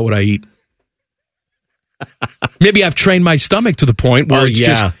picky about what I eat. Maybe I've trained my stomach to the point where it's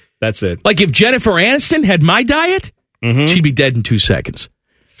just. That's it. Like if Jennifer Aniston had my diet, she'd be dead in 2 seconds.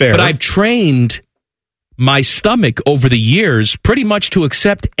 Fair. But I've trained my stomach over the years pretty much to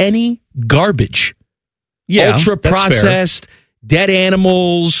accept any garbage. Yeah, ultra processed, dead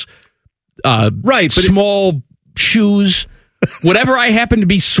animals, small shoes, whatever I happen to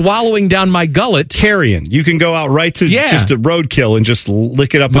be swallowing down my gullet. Carrion. You can go out right to just a roadkill and just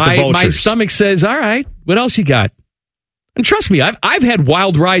lick it up with the vultures. My stomach says, all right, what else you got? And trust me, I've had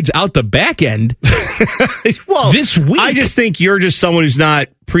wild rides out the back end. Well, this week. I just think you're just someone who's not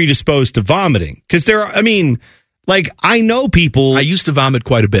predisposed to vomiting. Because I know people. I used to vomit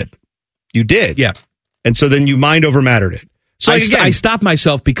quite a bit. You did? Yeah. And so then you mind over mattered it. So I stopped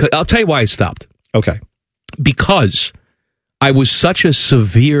myself because, I'll tell you why I stopped. Okay. Because I was such a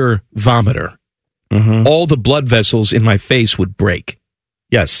severe vomiter. All the blood vessels in my face would break.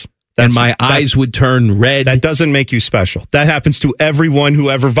 Yes. and my eyes would turn red. That doesn't make you special. That happens to everyone who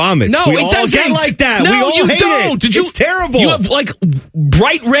ever vomits. No, we it all doesn't. get like that. No, we all you hate don't. It. It's terrible. You have like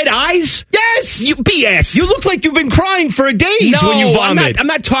bright red eyes? Yes. You BS. You look like you've been crying for days when you vomit. I'm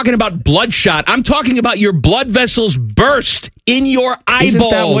not talking about bloodshot. I'm talking about your blood vessels burst in your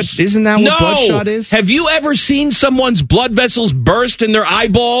eyeballs. Isn't that what bloodshot is? Have you ever seen someone's blood vessels burst in their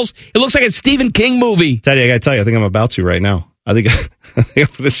eyeballs? It looks like a Stephen King movie. Teddy, I got to tell you, I think I'm about to right now. I think I'm going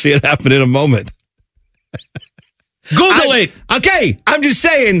to see it happen in a moment. Google it. Okay, I'm just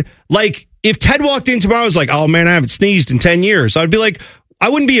saying, like, if Ted walked in tomorrow and was like, oh, man, I haven't sneezed in 10 years, I'd be like, I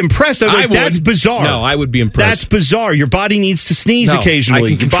wouldn't be impressed. I'd be like, that's bizarre. No, I would be impressed. That's bizarre. Your body needs to sneeze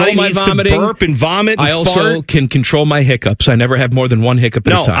occasionally. I can control my vomiting. To burp and vomit and I also fart. can control my hiccups. I never have more than one hiccup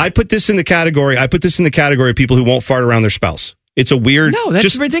at a time. I put this in the category of people who won't fart around their spouse. It's a weird... No,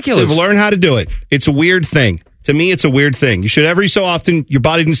 that's ridiculous. Learn how to do it. It's a weird thing. To me, it's a weird thing. You should every so often, your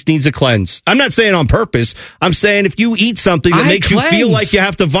body just needs a cleanse. I'm not saying on purpose. I'm saying if you eat something that makes you feel like you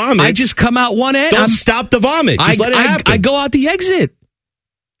have to vomit. I just come out one end. Don't stop the vomit. Just let it happen. I go out the exit.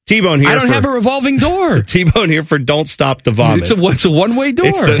 T-Bone here. I don't have a revolving door. T-Bone here for Don't Stop the Vomit. It's a one-way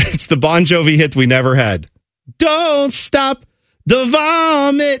door. It's the Bon Jovi hit we never had. Don't stop the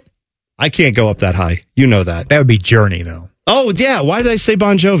vomit. I can't go up that high. You know that. That would be Journey, though. Oh, yeah. Why did I say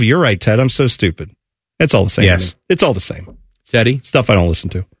Bon Jovi? You're right, Ted. I'm so stupid. It's all the same. Yes. It's all the same. Teddy? Stuff I don't listen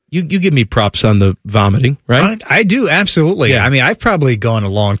to. You give me props on the vomiting, right? I do, absolutely. Yeah. I mean, I've probably gone a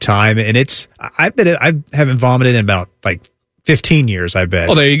long time, and I haven't vomited in about, 15 years, I bet.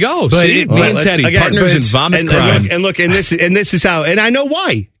 Oh, there you go. But See? Me and Teddy, partners in vomit crime. And this is how, and I know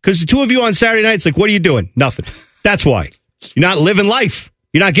why. Because the two of you on Saturday nights, what are you doing? Nothing. That's why. You're not living life.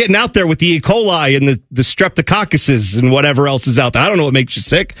 You're not getting out there with the E. coli and the streptococcuses and whatever else is out there. I don't know what makes you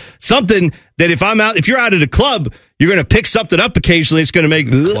sick. Something that if you're out at a club, you're going to pick something up occasionally. It's going to make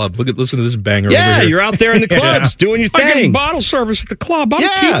club. Listen to this banger. Yeah, over here. you're out there in the clubs doing your thing. I'm getting bottle service at the club. I'm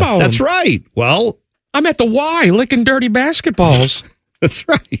T-Bone. That's right. Well, I'm at the Y licking dirty basketballs. That's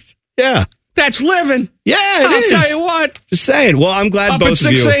right. Yeah. That's living. Yeah, I'll tell you what. Just saying. Well, I'm glad Up both at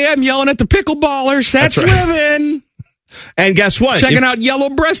 6 of you. a.m. yelling at the pickleballers. That's right. living. And guess what? Checking out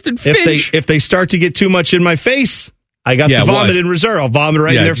yellow-breasted fish. If they start to get too much in my face, I got the vomit in reserve. I'll vomit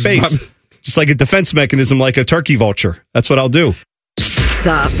right in their face. Just like a defense mechanism, like a turkey vulture. That's what I'll do.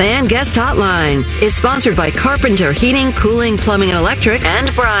 The Fan Guest Hotline is sponsored by Carpenter Heating, Cooling, Plumbing, and Electric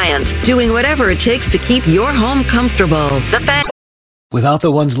and Bryant, doing whatever it takes to keep your home comfortable. The Fan. Without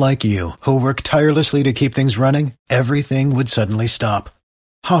the ones like you, who work tirelessly to keep things running, everything would suddenly stop.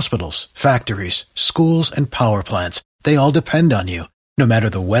 Hospitals, factories, schools, and power plants, they all depend on you. No matter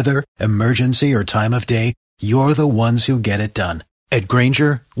the weather, emergency, or time of day, you're the ones who get it done. At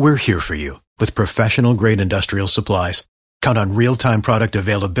Grainger, we're here for you with professional-grade industrial supplies. Count on real-time product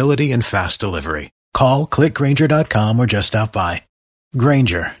availability and fast delivery. Call, clickgrainger.com, or just stop by.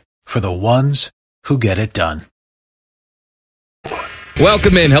 Grainger, for the ones who get it done.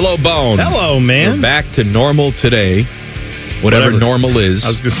 Welcome in. Hello, Bone. Hello, man. We're back to normal today. Whatever normal is. I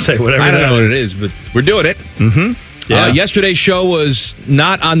was going to say, whatever I don't that know what is. it is, but we're doing it. Mm-hmm. Yeah. Yesterday's show was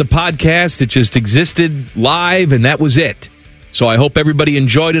not on the podcast. It just existed live, and that was it. So I hope everybody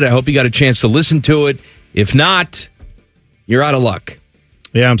enjoyed it. I hope you got a chance to listen to it. If not, you're out of luck.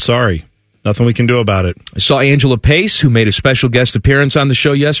 Yeah, I'm sorry. Nothing we can do about it. I saw Angela Pace, who made a special guest appearance on the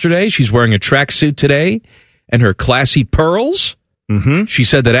show yesterday. She's wearing a tracksuit today and her classy pearls. Mm-hmm. She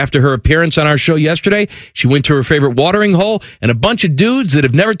said that after her appearance on our show yesterday, she went to her favorite watering hole, and a bunch of dudes that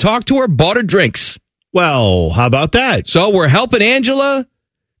have never talked to her bought her drinks. Well, how about that? So we're helping Angela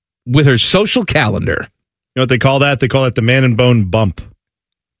with her social calendar. You know what they call that? They call it the man and bone bump.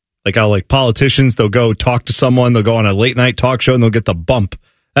 Like how politicians, they'll go talk to someone, they'll go on a late night talk show, and they'll get the bump.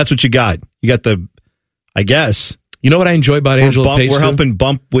 That's what you got. You got the, I guess. You know what I enjoy about Angela Pace? We're helping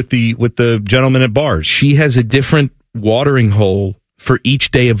bump with the gentlemen at bars. She has a different watering hole for each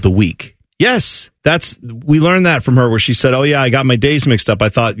day of the week. Yes, we learned that from her where she said, oh yeah, I got my days mixed up. I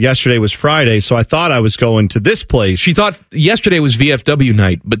thought yesterday was Friday, so I thought I was going to this place. She thought yesterday was VFW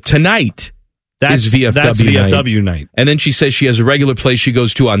night, but tonight is VFW night. And then she says she has a regular place she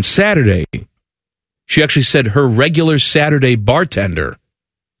goes to on Saturday. She actually said her regular Saturday bartender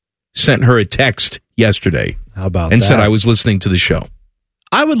sent her a text yesterday. How about and that? said I was listening to the show.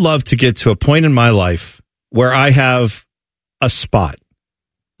 I would love to get to a point in my life where I have a spot.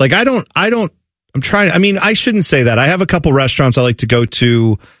 Like I shouldn't say that. I have a couple restaurants I like to go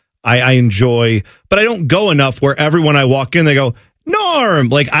to. I enjoy, but I don't go enough where everyone I walk in, they go, Norm.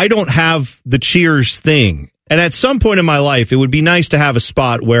 Like I don't have the Cheers thing. And at some point in my life, it would be nice to have a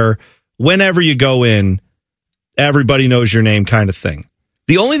spot where whenever you go in, everybody knows your name kind of thing.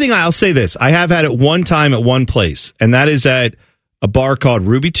 The only thing I'll say this, I have had it one time at one place, and that is at a bar called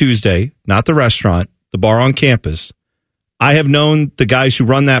Ruby Tuesday, not the restaurant, the bar on campus. I have known the guys who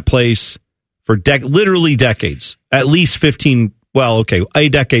run that place for literally decades, at least 15, a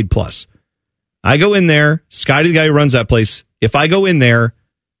decade plus. I go in there, Scotty, the guy who runs that place, if I go in there,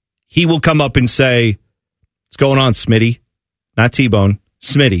 he will come up and say, what's going on, Smitty? Not T-Bone,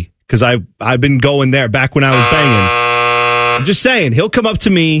 Smitty, because I've been going there back when I was banging. I'm just saying, he'll come up to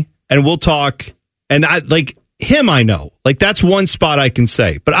me and we'll talk, and I like him. I know, like that's one spot I can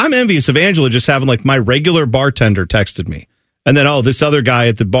say, but I'm envious of Angela just having like my regular bartender texted me, and then this other guy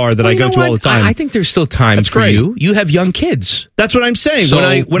at the bar that I go to all the time. I think there's still time for you. You have young kids. That's what I'm saying. So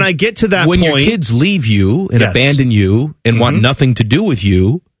when I get to that when point, your kids leave you and abandon you and want nothing to do with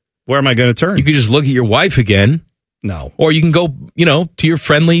you, where am I going to turn? You could just look at your wife again. No, or you can go, to your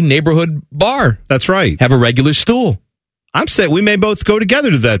friendly neighborhood bar. That's right. Have a regular stool. I'm saying we may both go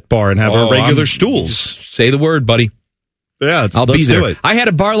together to that bar and have our regular stools. Say the word, buddy. Yeah, I'll be there. Do it. I had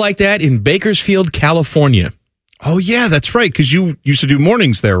a bar like that in Bakersfield, California. Oh yeah, that's right. Because you used to do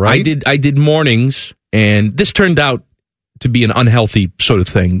mornings there, right? I did mornings, and this turned out to be an unhealthy sort of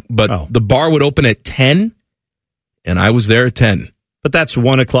thing. But the bar would open at 10, and I was there at 10. But that's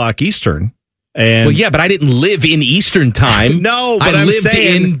 1 o'clock Eastern. And well, yeah, but I didn't live in Eastern time. No, but I lived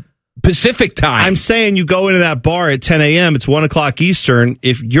in Pacific time. I'm saying you go into that bar at 10 a.m. It's 1 o'clock Eastern.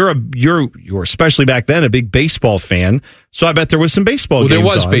 If you're especially back then a big baseball fan, so I bet there was some baseball. There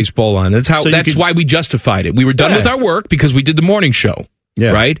was baseball on. That's why we justified it. We were done with our work because we did the morning show.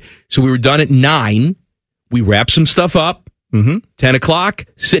 Yeah. Right. So we were done at 9. We wrapped some stuff up. 10 o'clock,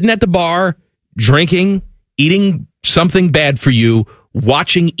 sitting at the bar, drinking, eating something bad for you,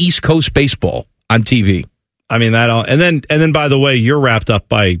 watching East Coast baseball on TV. I mean and then by the way, you're wrapped up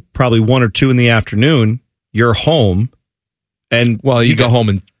by probably 1 or 2 in the afternoon. You're home, and you go home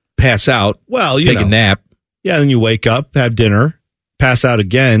and pass out. Well, take a nap. Yeah, then you wake up, have dinner, pass out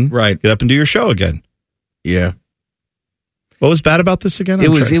again. Right, get up and do your show again. Yeah. What was bad about this again? It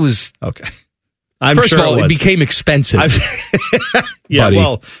was okay. First of all, it became expensive. Yeah, buddy.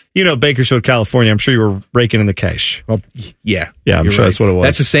 Well, Bakersfield, California. I'm sure you were raking in the cash. Well, yeah, I'm sure that's what it was.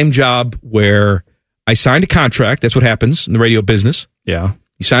 That's the same job where I signed a contract. That's what happens in the radio business. Yeah.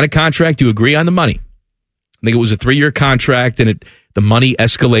 You sign a contract, you agree on the money. I think it was a 3-year contract, and the money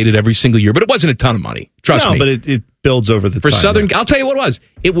escalated every single year, but it wasn't a ton of money. Trust me. No, but it builds over the time. For Southern, yeah. I'll tell you what it was.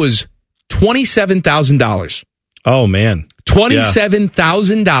 It was $27,000. Oh, man.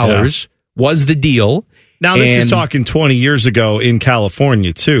 $27,000 was the deal. Now, this is talking 20 years ago in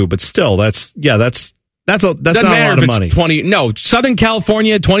California, too, but still, that's not a lot of money. Southern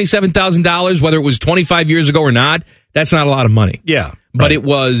California, $27,000, whether it was 25 years ago or not, that's not a lot of money. Yeah. But it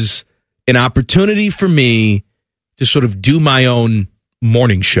was an opportunity for me to sort of do my own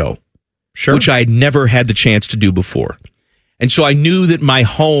morning show, which I had never had the chance to do before. And so I knew that my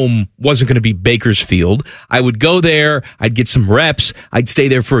home wasn't going to be Bakersfield. I would go there, I'd get some reps, I'd stay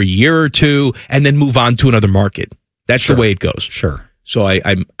there for a year or two, and then move on to another market. That's the way it goes. Sure. So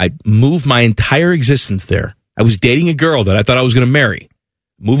I moved my entire existence there. I was dating a girl that I thought I was going to marry.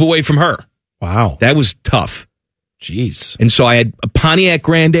 Move away from her. Wow. That was tough. Jeez. And so I had a Pontiac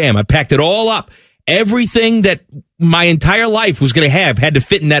Grand Am. I packed it all up. Everything that my entire life was going to have had to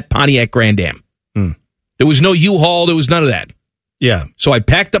fit in that Pontiac Grand Am. There was no U-Haul. There was none of that. Yeah. So I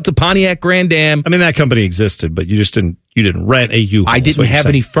packed up the Pontiac Grand Am. I mean, that company existed, but you didn't rent a U-Haul. I didn't have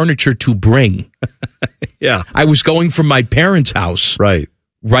any furniture to bring. Yeah. I was going from my parents' house right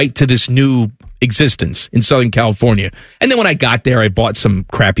to this new existence in Southern California. And then when I got there, I bought some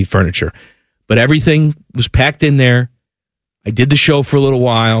crappy furniture. But everything was packed in there. I did the show for a little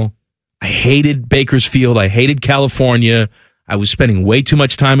while. I hated Bakersfield. I hated California. I was spending way too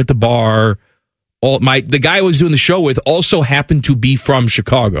much time at the bar. The guy I was doing the show with also happened to be from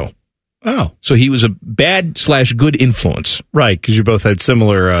Chicago. Oh. So he was a bad/good influence. Right, because you both had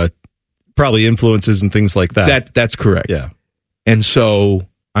similar probably influences and things like that. That's correct. Yeah. And so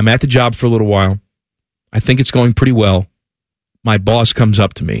I'm at the job for a little while. I think it's going pretty well. My boss comes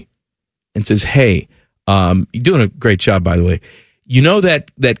up to me and says, "Hey, you're doing a great job, by the way. You know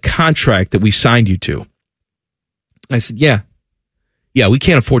that contract that we signed you to?" I said, Yeah, we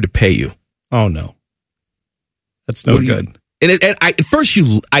can't afford to pay you. Oh, no. That's no good. At first,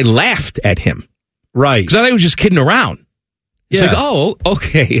 I laughed at him. Right. Because I thought he was just kidding around. It's like, oh,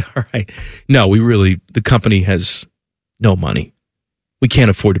 okay, all right. No, the company has no money. We can't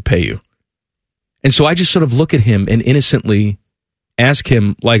afford to pay you. And so I just sort of look at him and innocently ask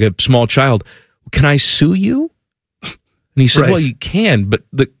him, like a small child, "Can I sue you?" And he said, "Well, you can, but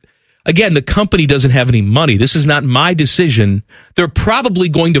Again, the company doesn't have any money. This is not my decision. They're probably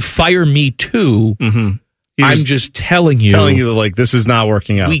going to fire me too. Mm-hmm. I'm just telling you, like, this is not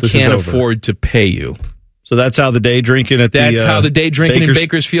working out. We this can't is over. afford to pay you. So that's how the day drinking at That's how the day drinking in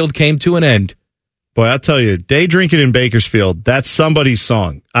Bakersfield came to an end. Boy, I'll tell you, day drinking in Bakersfield, that's somebody's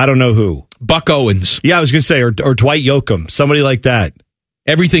song. I don't know who. Buck Owens. Yeah, I was going to say, or Dwight Yoakam, somebody like that.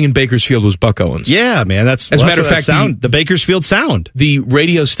 Everything in Bakersfield was Buck Owens. Yeah, man. As a matter of fact, the Bakersfield sound. The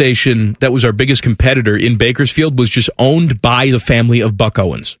radio station that was our biggest competitor in Bakersfield was just owned by the family of Buck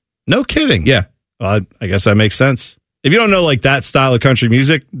Owens. No kidding. Yeah. Well, I guess that makes sense. If you don't know like that style of country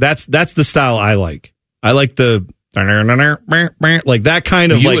music, that's the style I like. I like the like that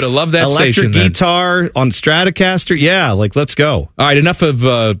kind of you like would have loved that electric station, guitar on Stratocaster. Yeah, like let's go. All right, enough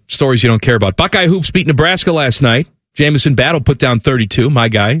of stories you don't care about. Buckeye Hoops beat Nebraska last night. Jamison Battle put down 32, my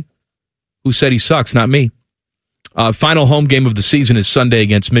guy. Who said he sucks? Not me. Final home game of the season is Sunday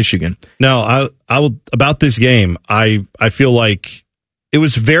against Michigan. No, I will about this game. I feel like it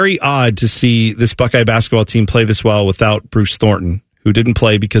was very odd to see this Buckeye basketball team play this well without Bruce Thornton, who didn't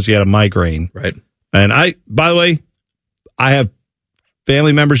play because he had a migraine. Right. And by the way, I have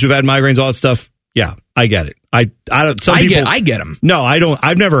family members who've had migraines, all that stuff. Yeah, I get it. I get them. No, I don't.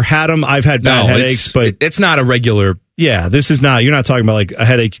 I've never had them. I've had bad headaches, but it's not a regular. Yeah, this is not. You're not talking about like a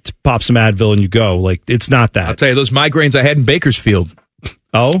headache, pop some Advil and you go. Like it's not that. I'll tell you, those migraines I had in Bakersfield.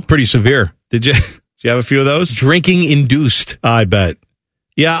 Oh, pretty severe. Did you have a few of those? Drinking induced. I bet.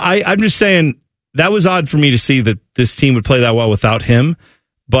 Yeah, I'm just saying that was odd for me to see that this team would play that well without him.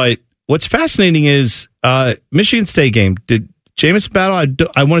 But what's fascinating is Michigan State game. Did Jamison Battle?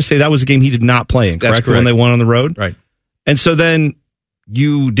 I want to say that was a game he did not play in, correct? When they won on the road? Right. And so then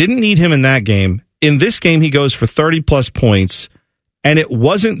you didn't need him in that game. In this game, he goes for 30-plus points, and it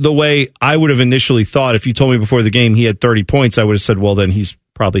wasn't the way I would have initially thought. If you told me before the game he had 30 points, I would have said, well, then he's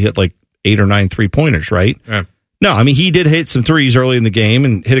probably hit like 8 or 9 3-pointers, right? Yeah. No, I mean, he did hit some threes early in the game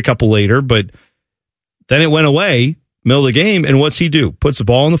and hit a couple later, but then it went away, middle of the game, and what's he do? Puts the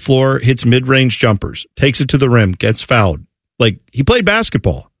ball on the floor, hits mid-range jumpers, takes it to the rim, gets fouled. Like, he played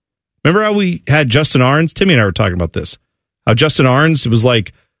basketball. Remember how we had Justin Ahrens? Timmy and I were talking about this. How Justin Ahrens was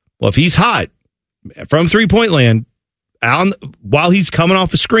like, well, if he's hot from three-point land, while he's coming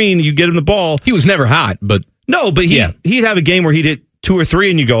off a screen, you get him the ball. He was never hot, but... No, but he'd have a game where he'd hit 2 or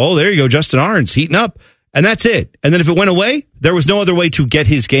 3, and you go, oh, there you go, Justin Ahrens heating up. And that's it. And then if it went away, there was no other way to get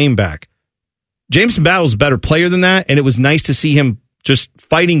his game back. Jamison Battle's a better player than that, and it was nice to see him just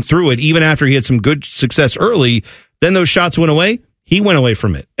fighting through it, even after he had some good success early. Then those shots went away. He went away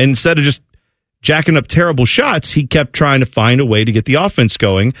from it. And instead of just jacking up terrible shots, he kept trying to find a way to get the offense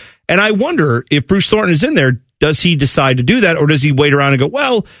going. And I wonder if Bruce Thornton is in there, does he decide to do that, or does he wait around and go,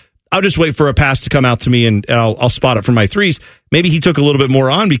 well, I'll just wait for a pass to come out to me and I'll spot it for my threes. Maybe he took a little bit more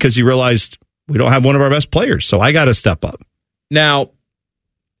on because he realized we don't have one of our best players, so I got to step up. Now,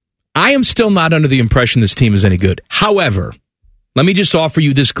 I am still not under the impression this team is any good. However, let me just offer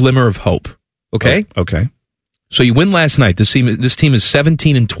you this glimmer of hope, okay? Oh, okay. So you win last night. This team is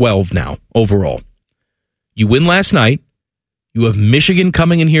 17-12 now overall. You win last night. You have Michigan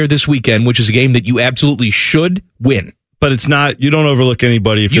coming in here this weekend, which is a game that you absolutely should win. But it's not, you don't overlook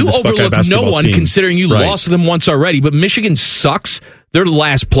anybody if you're this Buckeye basketball team. You overlook no one considering you lost to them once already, but Michigan sucks. They're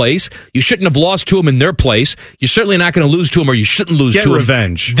last place. You shouldn't have lost to them in their place. You're certainly not going to lose to them, or you shouldn't lose to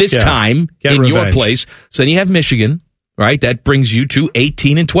revenge. them this time in your place. So then you have Michigan, right? That brings you to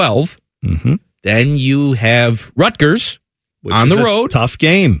 18-12. Mm-hmm. Then you have Rutgers on the road. Tough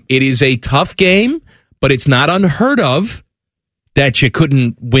game. It is a tough game, but it's not unheard of that you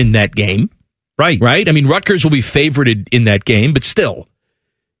couldn't win that game. Right? I mean, Rutgers will be favorited in that game, but still,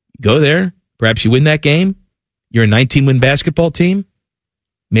 go there. Perhaps you win that game. You're a 19-win basketball team.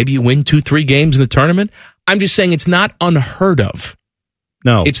 Maybe you win 2-3 games in the tournament. I'm just saying it's not unheard of.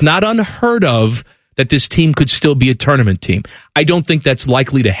 No. It's not unheard of that this team could still be a tournament team. I don't think that's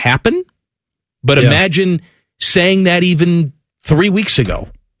likely to happen, but imagine saying that even 3 weeks ago.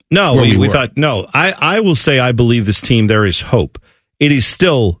 No, we thought, no. I will say I believe this team, there is hope. It is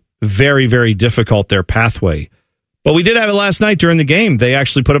still very, very difficult, their pathway. But we did have it last night during the game. They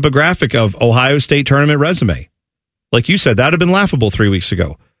actually put up a graphic of Ohio State tournament resume. Like you said, that would have been laughable 3 weeks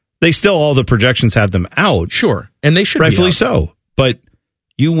ago. They still, all the projections have them out. Sure, and they should rightfully be so. But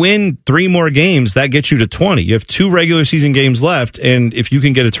you win 3 more games, that gets you to 20. You have 2 regular season games left, and if you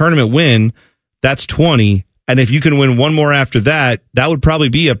can get a tournament win, that's 20. And if you can win 1 more after that, that would probably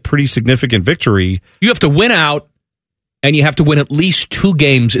be a pretty significant victory. You have to win out, and you have to win at least 2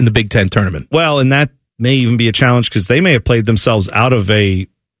 games in the Big Ten tournament. Well, and that may even be a challenge because they may have played themselves out of a,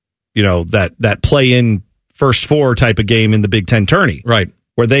 that play-in first 4 type of game in the Big Ten tourney. Right.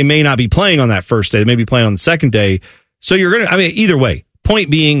 where they may not be playing on that first day. They may be playing on the second day. So you're going to, either way, point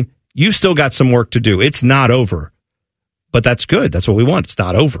being, you've still got some work to do. It's not over. But that's good. That's what we want. It's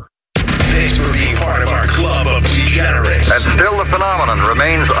not over. Thanks for being part of our club of degenerates. And still the phenomenon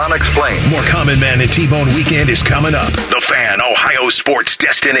remains unexplained. More Common Man and T-Bone Weekend is coming up. The Fan, Ohio sports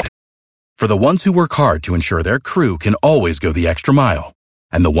destination. For the ones who work hard to ensure their crew can always go the extra mile,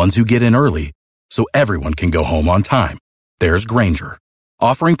 and the ones who get in early so everyone can go home on time, there's Grainger,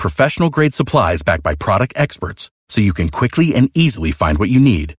 offering professional-grade supplies backed by product experts so you can quickly and easily find what you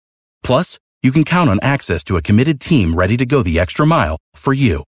need. Plus, you can count on access to a committed team ready to go the extra mile for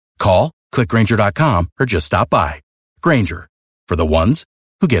you. Call, click Grainger.com, or just stop by. Grainger, for the ones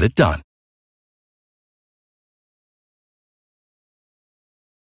who get it done.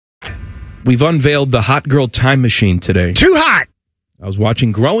 We've unveiled the Hot Girl Time Machine today. Too hot! I was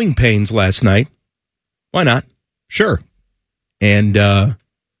watching Growing Pains last night. Why not? Sure. And,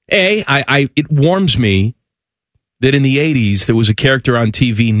 it warms me that in the 80s there was a character on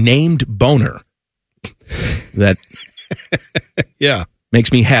TV named Boner. That yeah,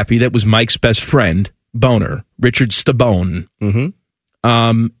 makes me happy. That was Mike's best friend, Boner, Richard Stabone.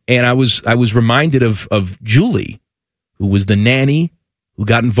 Mm-hmm. And I was reminded of Julie, who was the nanny who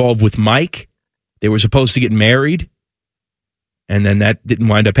got involved with Mike. They were supposed to get married, and then that didn't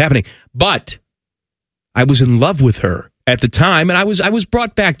wind up happening. But I was in love with her at the time, and I was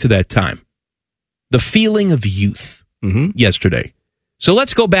brought back to that time. The feeling of youth yesterday. So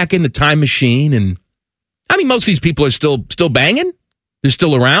let's go back in the time machine, and most of these people are still banging. They're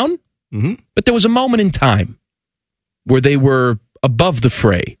still around. Mm-hmm. But there was a moment in time where they were above the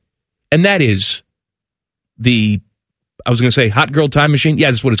fray, and that is I was going to say Hot Girl Time Machine.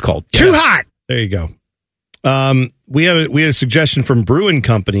 Yeah, that's what it's called. Too hot! There you go. We had a suggestion from Bruin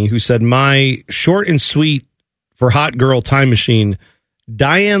Company who said, my short and sweet for Hot Girl Time Machine,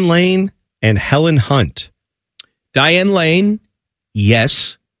 Diane Lane and Helen Hunt. Diane Lane,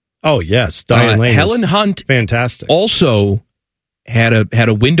 yes. Oh, yes. Diane Lane. Helen Hunt. Fantastic. Also had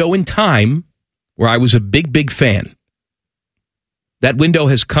a window in time where I was a big fan. That window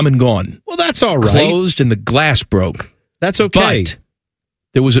has come and gone. Well, that's all right. Closed and the glass broke. That's okay. But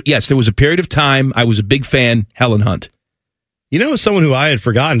there was a period of time I was a big fan, Helen Hunt. Someone who I had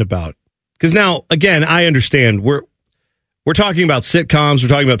forgotten about. Because now, again, I understand. We're talking about sitcoms. We're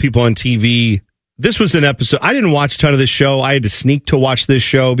talking about people on TV. This was an episode. I didn't watch a ton of this show. I had to sneak to watch this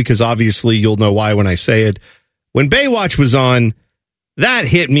show because obviously you'll know why when I say it. When Baywatch was on, that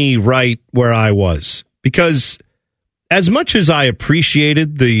hit me right where I was. Because as much as I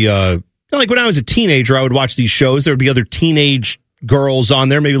appreciated like when I was a teenager, I would watch these shows. There would be other teenage girls on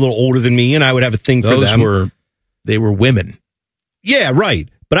there, maybe a little older than me, and I would have a thing for them. They were women. Yeah, right.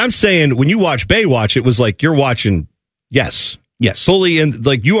 But I'm saying when you watch Baywatch, it was like you're watching, yes, fully, and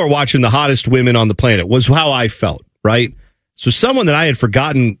like you are watching the hottest women on the planet, was how I felt, right? So someone that I had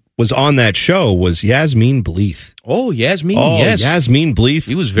forgotten was on that show was Yasmine Bleeth. Oh, Yasmine, yes. Yasmine Bleeth.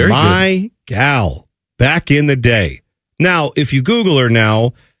 He was very good. My gal, back in the day. Now, if you Google her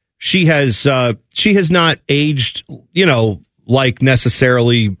now, she has not aged, like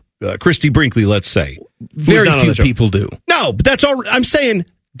necessarily Christy Brinkley, let's say. Very few people do. No, but that's all. I'm saying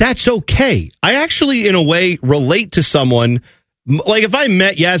that's okay. I actually, in a way, relate to someone. Like if I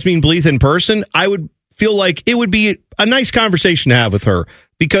met Yasmine Bleeth in person, I would feel like it would be a nice conversation to have with her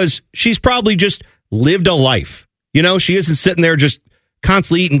because she's probably just lived a life. She isn't sitting there just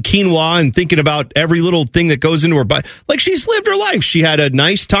constantly eating quinoa and thinking about every little thing that goes into her body. Like she's lived her life. She had a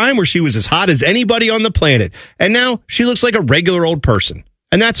nice time where she was as hot as anybody on the planet. And now she looks like a regular old person.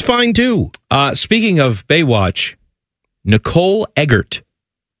 And that's fine too. Speaking of Baywatch, Nicole Eggert.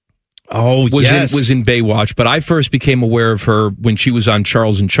 Oh, was in Baywatch, but I first became aware of her when she was on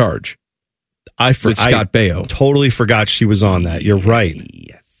Charles in Charge. With Scott Baio. Totally forgot she was on that. You're right.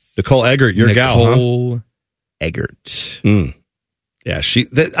 Yes. Nicole Eggert, your gal, huh? Nicole Eggert. Yeah,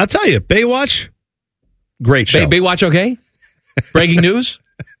 I'll tell you, Baywatch, great show. Baywatch, okay? Breaking news?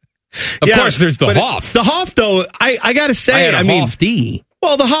 Of course, there's the Hoff. The Hoff, though, I got to say, Hoff D.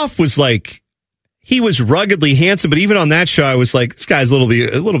 Well, the Hoff was like, he was ruggedly handsome, but even on that show, I was like, this guy's a little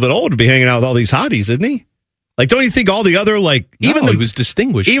bit old to be hanging out with all these hotties, isn't he? Like, don't you think all the other, he was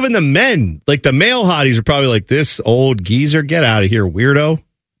distinguished. Even the men, like the male hotties are probably like, this old geezer, get out of here, weirdo.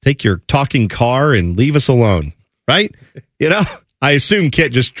 Take your talking car and leave us alone, right? I assume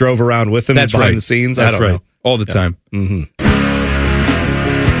Kit just drove around with him behind the scenes. That's I don't know. All the time. Mm-hmm.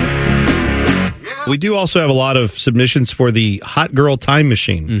 We do also have a lot of submissions for the Hot Girl Time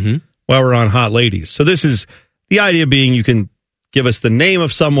Machine while we're on Hot Ladies. So this is the idea being you can give us the name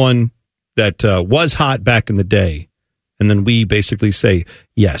of someone that was hot back in the day, And then we basically say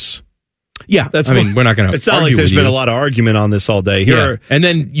yes. Yeah, we're not going to. It's not like there's been a lot of argument on this all day. And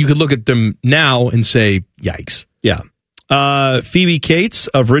then you could look at them now and say, "Yikes!" Yeah. Phoebe Cates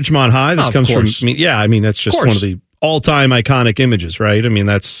of Ridgemont High. This comes from. That's just one of the all-time iconic images, right? I mean,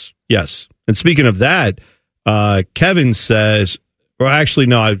 that's yes. And speaking of that, Kevin says, or actually,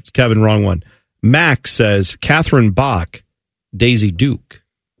 no, Kevin, wrong one. Mac says Catherine Bach, Daisy Duke.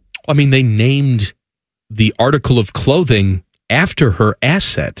 I mean, they named the article of clothing after her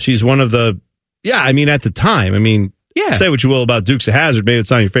asset. She's one of the, at the time, say what you will about Dukes of Hazzard. Maybe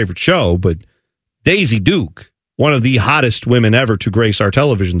it's not your favorite show, but Daisy Duke, one of the hottest women ever to grace our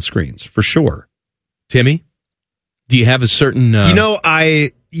television screens, for sure. Timmy, do you have a certain...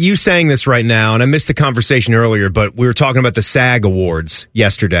 You saying this right now, and I missed the conversation earlier, but we were talking about the SAG Awards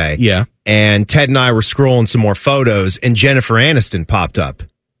yesterday. Yeah. And Ted and I were scrolling some more photos, and Jennifer Aniston popped up.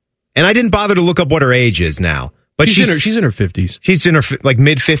 And I didn't bother to look up what her age is now. But she's in her 50s. She's in her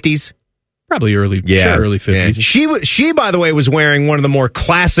mid-50s? Probably early 50s. Yeah. She, by the way, was wearing one of the more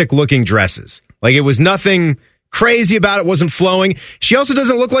classic-looking dresses. Like, it was nothing crazy about it, wasn't flowing. She also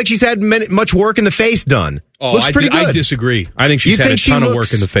doesn't look like she's had much work in the face done. Oh, looks pretty good. I disagree. I think she's had a ton of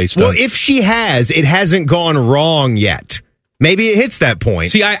work in the face done. Well, if she has, it hasn't gone wrong yet. Maybe it hits that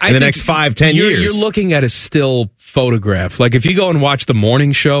point in the next 5-10 years. You're looking at a still photograph. Like, if you go and watch The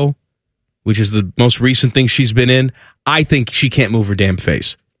Morning Show, which is the most recent thing she's been in, I think she can't move her damn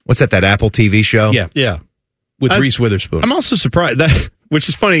face. What's that Apple TV show? Yeah. With Reese Witherspoon. I'm also surprised, which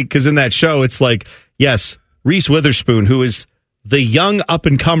is funny, because in that show, it's like, yes, Reese Witherspoon, who is the young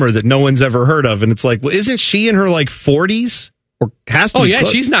up-and-comer that no one's ever heard of. And it's like, well, isn't she in her, 40s? Or has to be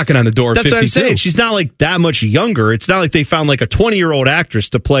close? She's knocking on the door. That's 52. what I'm saying. She's not, that much younger. It's not like they found, a 20-year-old actress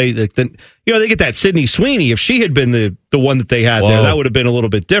to play. They get that Sydney Sweeney. If she had been the one that they had there, that would have been a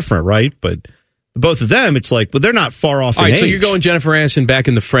little bit different, right? But both of them, it's like, well, they're not far off in age. So you're going Jennifer Aniston back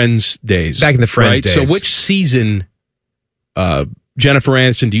in the Friends days. Back in the Friends days. So which season Jennifer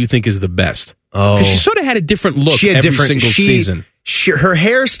Aniston do you think is the best? Oh, because she sort of had a different look every single season. Her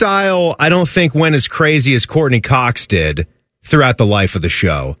hairstyle, I don't think went as crazy as Courtney Cox did throughout the life of the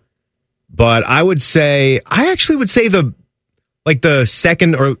show. But I actually would say the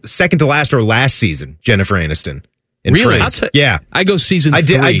second to last or last season, Jennifer Aniston. Really? Yeah. I go season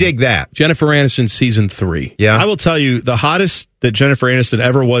 3. I dig that. Jennifer Aniston season 3. Yeah. I will tell you, the hottest that Jennifer Aniston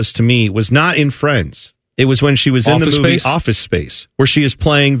ever was to me was not in Friends. It was when she was in the movie Office Space, where she is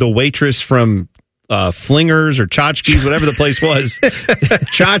playing the waitress from Flingers or Tchotchkes, whatever the place was.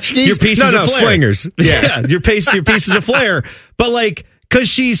 Tchotchkes? Your pieces of flair. Flingers. Yeah, your pieces of flair. But because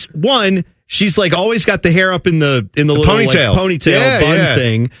she's always got the hair up in the little ponytail bun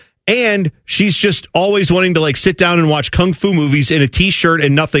thing. And she's just always wanting to sit down and watch kung fu movies in a t-shirt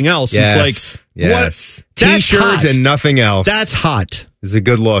and nothing else. Yes. Yes. What? T-shirt and nothing else. That's hot. It's a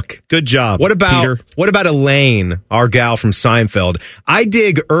good look. Good job. What about Peter? What about Elaine, our gal from Seinfeld? I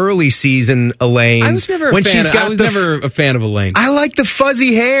dig early season Elaine's. I was never a fan of Elaine. I like the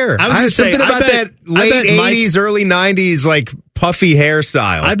fuzzy hair. I was going to say something about that late 80s, early 90s puffy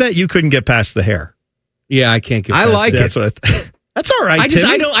hairstyle. I bet you couldn't get past the hair. Yeah, I can't get past I like it. That's what that's all right.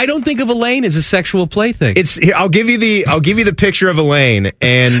 I don't think of Elaine as a sexual plaything. I'll give you the picture of Elaine,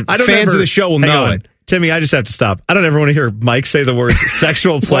 and fans of the show will know it. Timmy, I just have to stop. I don't ever want to hear Mike say the words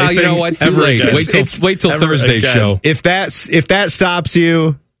sexual plaything. Well, you know what? Too late. Wait till Thursday's show. If that stops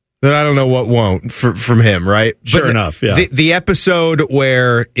you, then I don't know what won't from him, right? Sure enough, yeah. The episode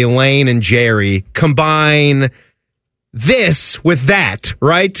where Elaine and Jerry combine this with that,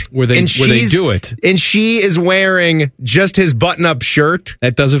 right? Where they do it. And she is wearing just his button-up shirt.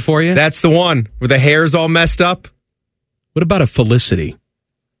 That does it for you? That's the one where the hair's all messed up. What about a Felicity?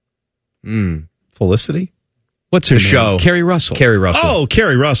 Felicity? What's her name? Show. Carrie Russell. Oh,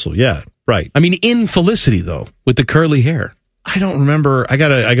 Carrie Russell. Yeah, right. I mean, in Felicity, though, with the curly hair. I don't remember. I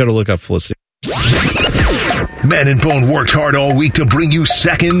gotta look up Felicity. Man and Bone worked hard all week to bring you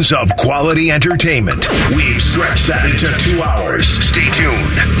seconds of quality entertainment. We've stretched that into 2 hours. Stay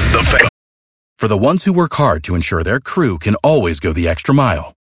tuned. For the ones who work hard to ensure their crew can always go the extra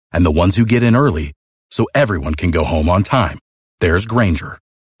mile, and the ones who get in early so everyone can go home on time, there's Grainger,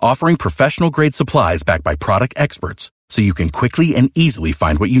 offering professional-grade supplies backed by product experts so you can quickly and easily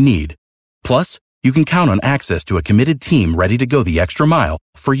find what you need. Plus, you can count on access to a committed team ready to go the extra mile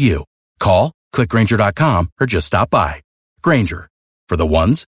for you. Call, click Grainger.com, or just stop by. Grainger, for the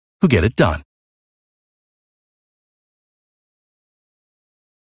ones who get it done.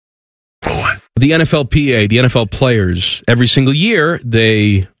 The NFLPA, the NFL players, every single year,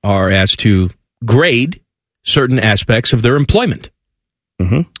 they are asked to grade certain aspects of their employment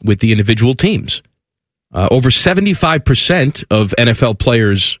with the individual teams. Over 75% of NFL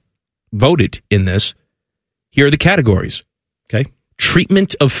players voted in this. Here are the categories. Okay.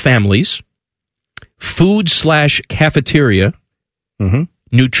 Treatment of families, food/cafeteria,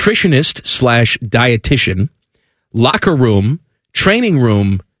 nutritionist/dietitian, locker room,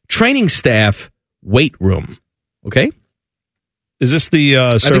 training staff, weight room. Okay? Is this the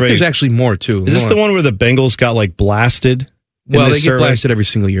survey? I think there's actually more, too. Is this the one where the Bengals got, like, blasted? Well, they get blasted every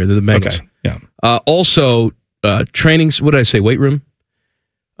single year. They're the Bengals. Okay, yeah. Also, trainings, what did I say, weight room?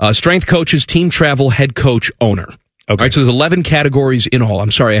 Strength coaches, team travel, head coach, owner. Okay. All right, so there's 11 categories in all.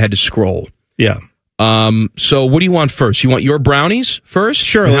 I'm sorry, I had to scroll. Yeah. So what do you want first? You want your Brownies first?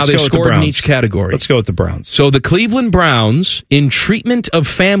 Sure, and let's how they go with the scored in Browns. each category. Let's go with the Browns. So the Cleveland Browns, in treatment of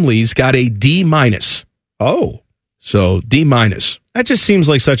families, got a D-. Oh. So D-. That just seems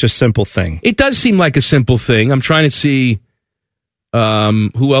like such a simple thing. It does seem like a simple thing. I'm trying to see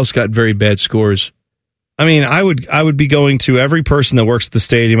who else got very bad scores. I mean, I would be going to every person that works at the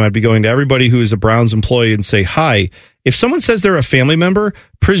stadium. I'd be going to everybody who is a Browns employee and say, hi. If someone says they're a family member,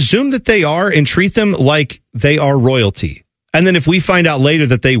 presume that they are and treat them like they are royalty. And then if we find out later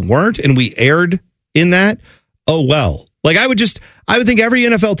that they weren't and we erred in that, oh, well. Like I would think every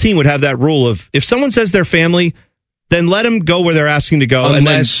NFL team would have that rule of if someone says they're family, then let them go where they're asking to go.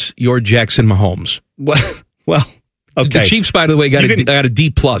 Unless you're Jackson Mahomes. Well, okay. The Chiefs, by the way, got a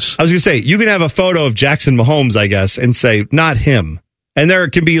D+. I was going to say, you can have a photo of Jackson Mahomes, I guess, and say, not him. And there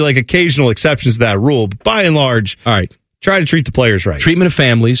can be like occasional exceptions to that rule. But by and large, all right, try to treat the players right. Treatment of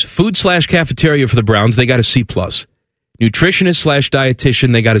families, food/cafeteria for the Browns, they got a C+.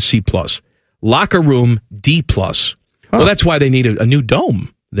 Nutritionist/dietitian, they got a C+. Locker room, D+. Well, that's why they need a new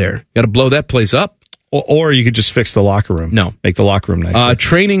dome there. Got to blow that place up. Or you could just fix the locker room. No. Make the locker room nicer.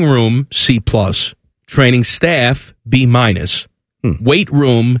 Training room, C+. Training staff, B-. Weight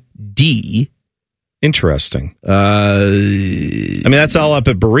room, D. Interesting. I mean, that's all up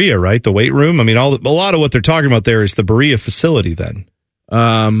at Berea, right? The weight room. I mean, a lot of what they're talking about there is the Berea facility then.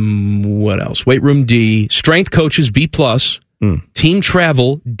 What else? Weight room, D. Strength coaches, B+. Team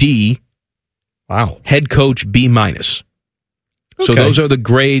travel, D. Wow. Head coach, B-. So those are the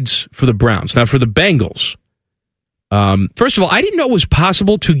grades for the Browns. Now, for the Bengals, first of all, I didn't know it was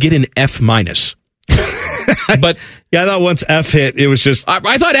possible to get an F-. But yeah, I thought once F hit, it was just...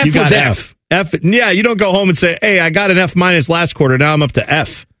 I thought F was F. Yeah, you don't go home and say, hey, I got an F- last quarter, now I'm up to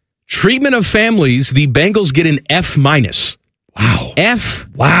F. Treatment of families, the Bengals get an F-. Wow. F-.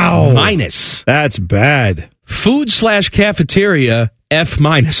 Wow. Minus. That's bad. Food/cafeteria, F-.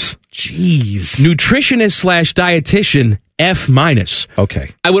 Jeez. Nutritionist/dietitian, F-.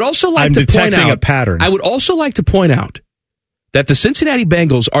 Okay. I would also like to point out a pattern. I would also like to point out that the Cincinnati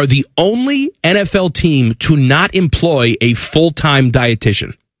Bengals are the only NFL team to not employ a full-time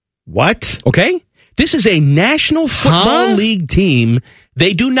dietitian. What? Okay? This is a National Football League team.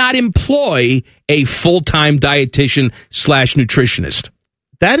 They do not employ a full-time dietitian/nutritionist.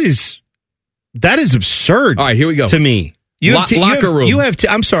 That is absurd. All right, here we go. To me. Locker room.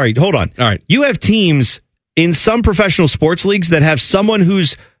 I'm sorry, hold on. All right. You have teams in some professional sports leagues that have someone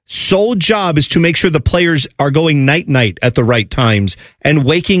whose sole job is to make sure the players are going night-night at the right times and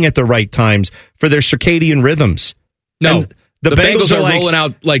waking at the right times for their circadian rhythms. No, and the Bengals are rolling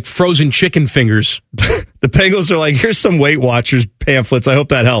out like frozen chicken fingers. The Bengals are like, here's some Weight Watchers pamphlets. I hope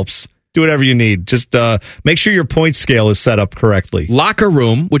that helps. Do whatever you need. Just make sure your point scale is set up correctly. Locker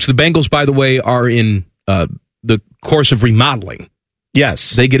room, which the Bengals, by the way, are in the course of remodeling.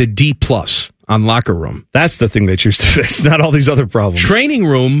 Yes. They get a D+ on locker room. That's the thing they choose to fix, not all these other problems. Training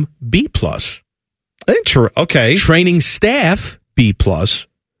room, B+. Okay. Training staff, B+.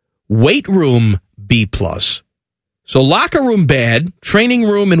 Weight room, B+. So locker room, bad. Training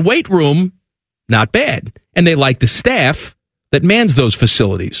room and weight room, not bad. And they like the staff that mans those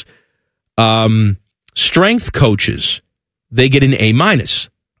facilities. Strength coaches, they get an A-.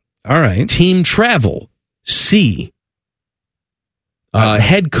 All right. Team travel, C.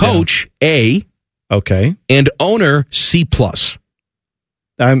 Head coach, yeah. A. Okay. And owner, C+.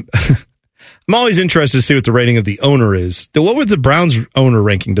 I'm always interested to see what the rating of the owner is. What was the Browns owner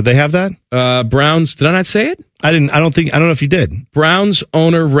ranking? Did they have that? Browns, did I not say it? I don't know if you did. Browns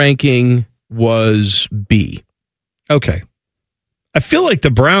owner ranking was B. Okay. I feel like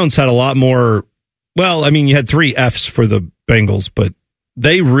the Browns had a lot more. Well, I mean, you had 3 Fs for the Bengals, but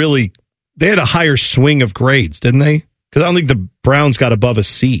they had a higher swing of grades, didn't they? Because I don't think the Browns got above a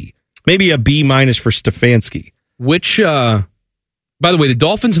C. Maybe a B- for Stefanski. Which, by the way, the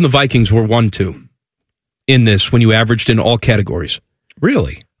Dolphins and the Vikings were 1-2 in this when you averaged in all categories.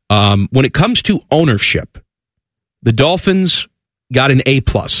 Really? When it comes to ownership, the Dolphins got an A+.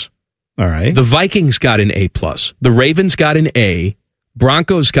 All right. The Vikings got an A+. The Ravens got an A.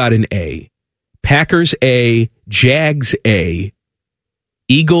 Broncos got an A. Packers A. Jags A.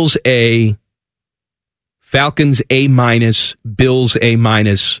 Eagles A. Falcons A-. Bills A-.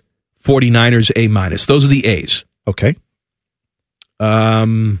 49ers A-. Those are the A's. Okay.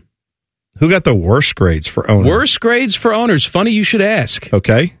 Who got the worst grades for owners? Worst grades for owners. Funny you should ask.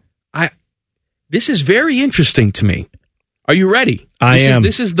 Okay. This is very interesting to me. Are you ready? I am.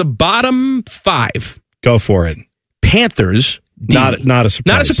 This is the bottom 5. Go for it. Panthers, D. Not a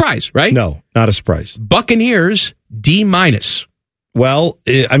surprise. Not a surprise, right? No, not a surprise. Buccaneers, D-. Well,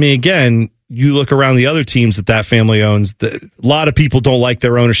 I mean, again, you look around the other teams that family owns, a lot of people don't like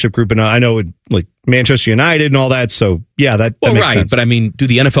their ownership group, and I know like Manchester United and all that, so yeah, that makes sense. But I mean, do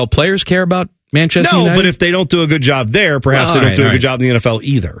the NFL players care about Manchester United? No, but if they don't do a good job there, perhaps they don't do a good job in the NFL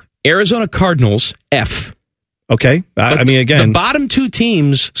either. Arizona Cardinals, F. Okay. I mean, again, the bottom 2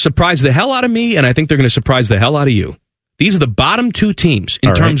 teams surprise the hell out of me, and I think they're going to surprise the hell out of you. These are the bottom 2 teams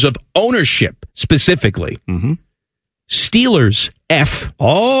in terms of ownership specifically. Mm-hmm. Steelers, F.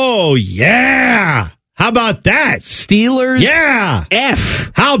 Oh, yeah. How about that? Steelers, yeah.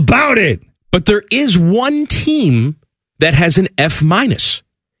 F. How about it? But there is one team that has an F-.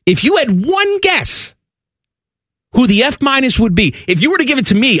 If you had one guess who the F- would be, if you were to give it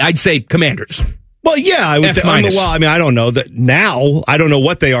to me, I'd say Commanders. Well, yeah, I would. F-. Well, I mean, I don't know that now. I don't know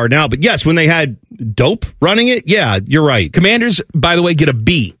what they are now, but yes, when they had Dope running it, yeah, you're right. Commanders, by the way, get a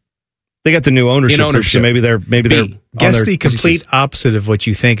B. They got the new ownership group, so maybe they're guess the complete opposite of what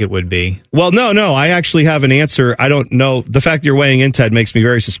you think it would be. Well, no, I actually have an answer. I don't know. The fact that you're weighing in, Ted, makes me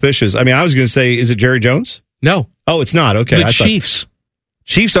very suspicious. I mean, I was going to say, is it Jerry Jones? No. Oh, it's not. Okay, the Chiefs.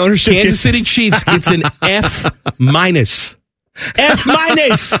 Chiefs ownership. Kansas City Chiefs gets an F-. F-.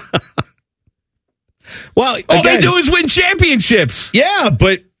 Well, all they do is win championships. Yeah,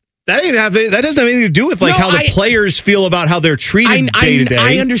 but that doesn't have anything to do with how the players feel about how they're treated day to day.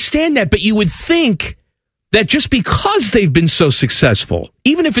 I understand that, but you would think that just because they've been so successful,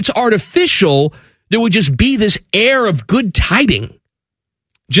 even if it's artificial, there would just be this air of good tiding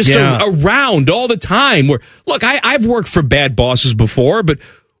just around all the time. Where, look, I've worked for bad bosses before, but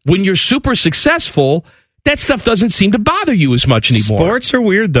when you're super successful, that stuff doesn't seem to bother you as much anymore. Sports are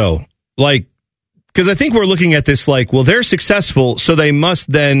weird, though. Because I think we're looking at this well, they're successful, so they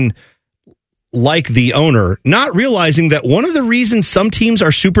must then like the owner, not realizing that one of the reasons some teams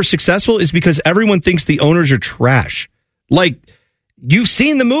are super successful is because everyone thinks the owners are trash. You've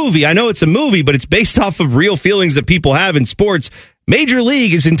seen the movie. I know it's a movie, but it's based off of real feelings that people have in sports. Major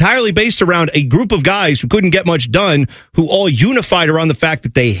League is entirely based around a group of guys who couldn't get much done, who all unified around the fact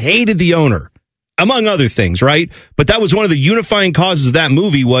that they hated the owner. Among other things, right? But that was one of the unifying causes of that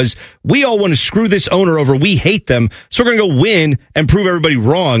movie was we all want to screw this owner over. We hate them. So we're going to go win and prove everybody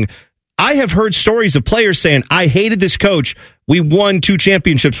wrong. I have heard stories of players saying, I hated this coach. We won 2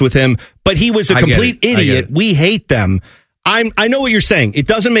 championships with him, but he was a complete idiot. We hate them. I know what you're saying. It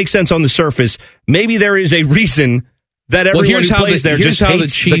doesn't make sense on the surface. Maybe there is a reason that everyone who plays there just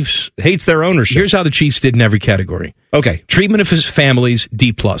hates their ownership. Here's how the Chiefs did in every category. Okay. Treatment of his families,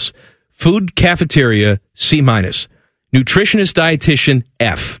 D+. Food cafeteria, C-. Nutritionist dietitian,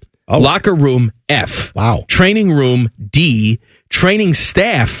 F. Oh. Locker room, F. Wow. Training room, D. Training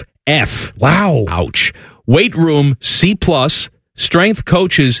staff, F. Wow. Ouch. Weight room, C+. Strength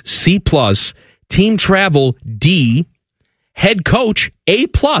coaches, C+. Team travel, D. Head coach, A+.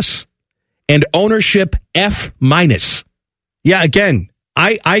 And ownership, F-. Yeah, again,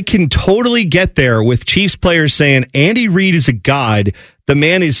 I can totally get there with Chiefs players saying Andy Reid is a god. The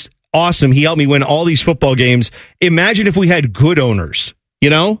man is awesome. He helped me win all these football games. Imagine if we had good owners,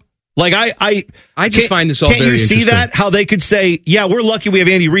 I just find this all very interesting. Can't you see that? How they could say, yeah, we're lucky we have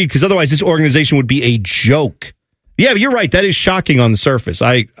Andy Reid because otherwise this organization would be a joke. Yeah, you're right. That is shocking on the surface.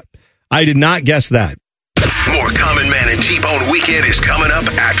 I did not guess that. More Common Man and T-Bone Weekend is coming up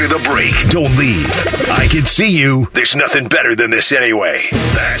after the break. Don't leave. I can see you. There's nothing better than this anyway.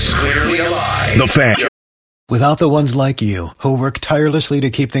 That's Clearly a Lie. The Fan. Without the ones like you, who work tirelessly to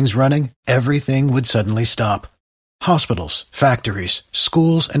keep things running, everything would suddenly stop. Hospitals, factories,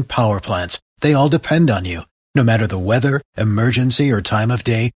 schools, and power plants, they all depend on you. No matter the weather, emergency, or time of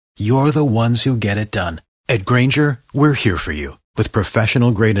day, you're the ones who get it done. At Grainger, we're here for you with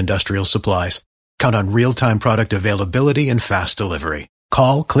professional-grade industrial supplies. Count on real-time product availability and fast delivery.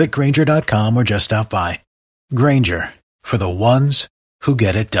 Call, clickgrainger.com, or just stop by. Grainger, for the ones who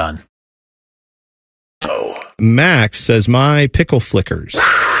get it done. Max says, my pickle flickers.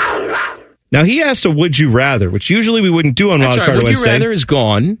 Now, he asked a would you rather, which usually we wouldn't do on Wild Card Wednesday. Would you rather is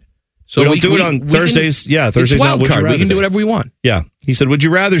gone. So we don't do it on Thursdays. Thursdays. It's wild card. We can do whatever we want. Yeah. He said, would you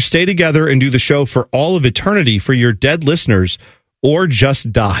rather stay together and do the show for all of eternity for your dead listeners or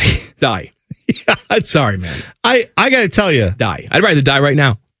just die? Die. Sorry, man. I got to tell you. Die. I'd rather die right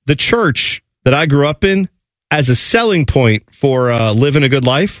now. The church that I grew up in, as a selling point for living a good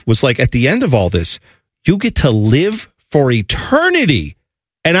life, was like, at the end of all this, you get to live for eternity.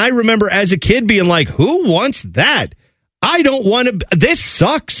 And I remember as a kid being like, who wants that? I don't want to. This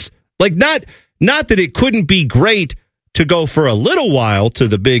sucks. Like, not that it couldn't be great to go for a little while to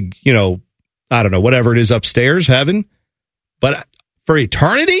the big, I don't know, whatever it is upstairs, heaven. But for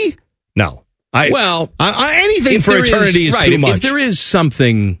eternity? No. Anything for eternity is too much. If there is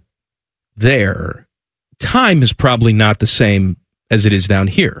something there, time is probably not the same as it is down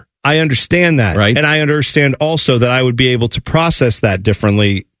here. I understand that. Right. And I understand also that I would be able to process that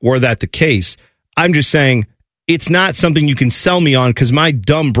differently were that the case. I'm just saying it's not something you can sell me on because my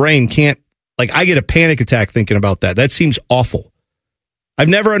dumb brain can't, I get a panic attack thinking about that. That seems awful. I've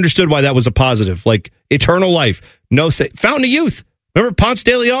never understood why that was a positive. Like eternal life. Fountain of Youth. Remember Ponce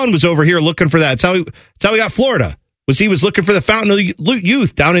de Leon was over here looking for that. That's how he got Florida. He was looking for the Fountain of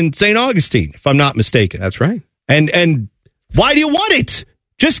Youth down in St. Augustine, if I'm not mistaken. That's right. And why do you want it?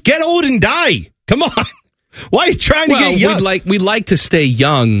 Just get old and die. Come on. Why are you trying to get young? We'd like to stay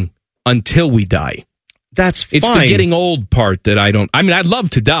young until we die. That's fine. It's the getting old part that I don't. I mean, I'd love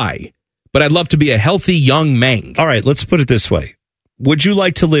to die, but I'd love to be a healthy young man. All right, let's put it this way. Would you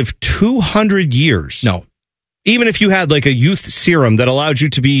like to live 200 years? No. Even if you had a youth serum that allowed you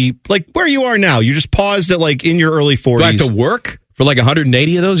to be where you are now, you just paused at in your early 40s. Do I have to work for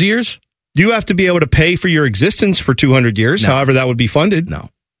 180 of those years? Do you have to be able to pay for your existence for 200 years? No. However that would be funded? No.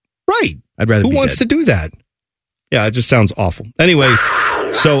 Right. I'd rather Who be wants dead. to do that? Yeah, it just sounds awful. Anyway,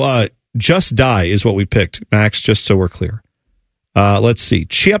 so just die is what we picked, Max, just so we're clear. Let's see.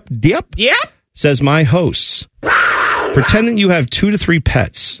 Chip Dip says, my hosts, pretend that you have 2 to 3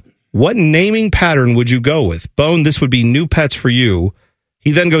 pets. What naming pattern would you go with? Bone, this would be new pets for you.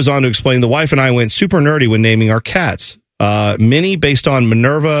 He then goes on to explain, the wife and I went super nerdy when naming our cats. Minnie, based on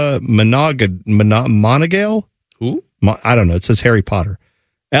Minerva Monagale? Who? I don't know. It says Harry Potter.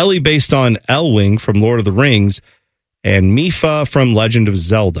 Ellie, based on Elwing from Lord of the Rings. And Mifa from Legend of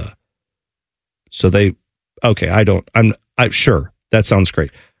Zelda. So I'm sure. That sounds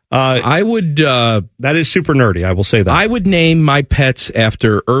great. I would. That is super nerdy. I will say that. I would name my pets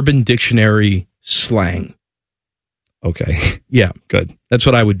after Urban Dictionary slang. Okay. Yeah. Good. That's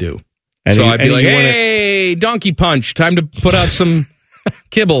what I would do. I'd be like, hey, Donkey Punch, time to put out some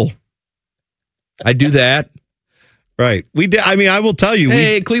kibble. I'd do that. Right. We did. I mean, I will tell you.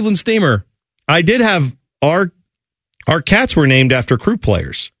 Hey, Cleveland Steamer. I did have our cats were named after crew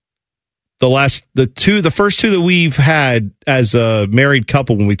players. The first two that we've had as a married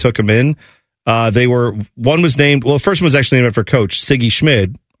couple when we took them in, one was named, the first one was actually named after Coach Siggy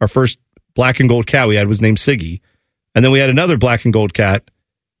Schmid. Our first black and gold cat we had was named Siggy. And then we had another black and gold cat.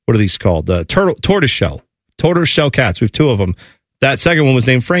 What are these called? Tortoiseshell cats. We have 2 of them. That second one was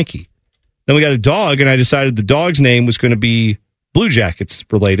named Frankie. Then we got a dog, and I decided the dog's name was going to be Blue Jackets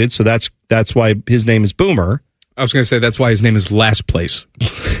related. So that's why his name is Boomer. I was going to say that's why his name is Last Place.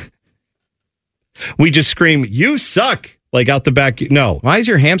 We just scream, you suck, out the back. No. Why is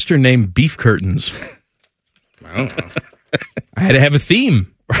your hamster named Beef Curtains? I don't know. I had to have a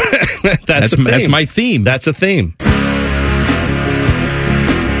theme. That's my theme. That's a theme.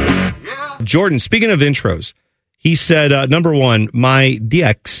 Jordan, speaking of intros, he said, number 1, my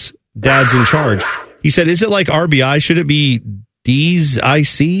DX, Dad's in Charge. He said, is it like RBI? Should it be D's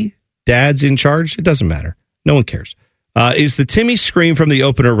IC? Dad's in Charge? It doesn't matter. No one cares. Is the Timmy scream from the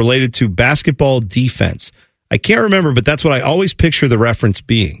opener related to basketball defense? I can't remember, but that's what I always picture the reference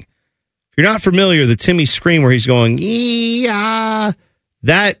being. If you're not familiar, the Timmy scream where he's going, ee-ah,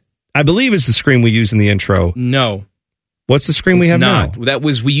 that, I believe, is the scream we use in the intro. No. What's the scream we have not. now?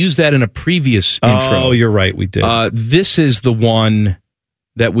 We used that in a previous intro. Oh, you're right, we did. This is the one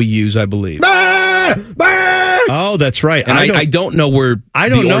that we use, I believe. Oh, that's right. And I don't know where I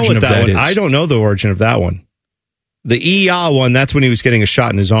don't the know origin what of that one is. I don't know the origin of that one. The E-ah one, that's when he was getting a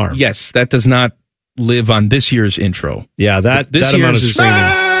shot in his arm. Yes, that does not live on this year's intro. Yeah, this amount of screaming.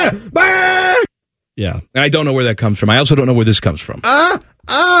 Yeah. And I don't know where that comes from. I also don't know where this comes from. And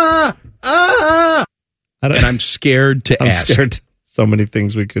I'm scared to ask. I'm scared. So many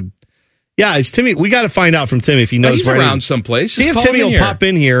things we could. Yeah, it's Timmy. We got to find out from Timmy if he knows he's where around someplace. See if Timmy will pop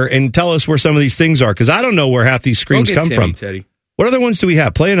in here and tell us where some of these things are, because I don't know where half these screams come from. Teddy. What other ones do we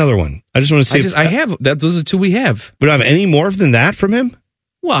have? Play another one. I just want to see. I have that. Those are 2 we have. We don't have any more than that from him.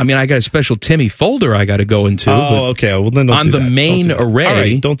 Well, I mean, I got a special Timmy folder I got to go into. Oh, okay. Well, then don't on do the that. main Don't do that. array. All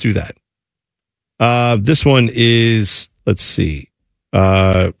right, don't do that. This one is, let's see.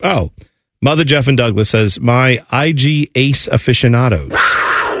 Mother Jeff and Douglas says, my IG Ace aficionados.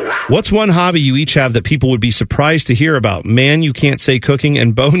 What's one hobby you each have that people would be surprised to hear about? Man, you can't say cooking,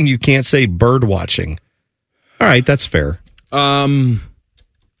 and Bone, you can't say bird watching. All right, that's fair. I'm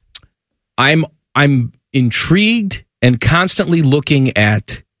intrigued and constantly looking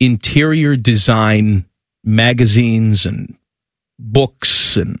at interior design magazines and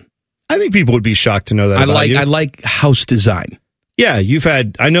books, and I think people would be shocked to know that. I like house design. Yeah,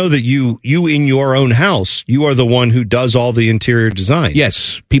 I know that you in your own house, you are the one who does all the interior design.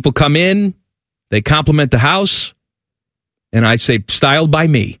 Yes, people come in, they compliment the house, and I say styled by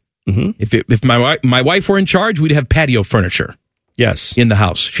me. Mm-hmm. If my wife were in charge, we'd have patio furniture. Yes, in the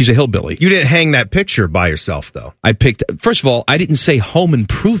house. She's a hillbilly. You didn't hang that picture by yourself, though. First of all, I didn't say home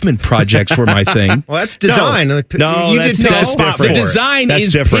improvement projects were my thing. Well, that's design. No, that's different. The design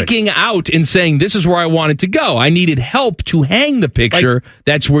is different. picking out and saying, this is where I want it to go. I needed help to hang the picture.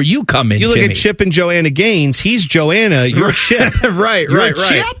 That's where you come in, You look Timmy. at Chip and Joanna Gaines. He's Joanna. You're Chip. right.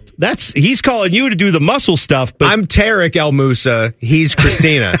 Chip. He's calling you to do the muscle stuff. But I'm Tarek El Moussa. He's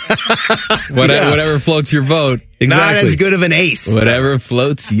Christina. Whatever floats your boat. Not as good of an ace. Whatever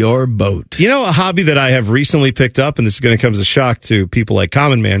floats your boat. You know, a hobby that I have recently picked up, and this is going to come as a shock to people like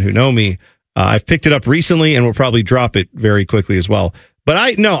Common Man who know me. I've picked it up recently, and will probably drop it very quickly as well. But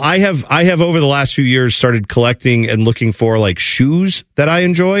I have over the last few years started collecting and looking for like shoes that I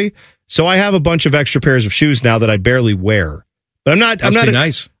enjoy. So I have a bunch of extra pairs of shoes now that I barely wear. But I'm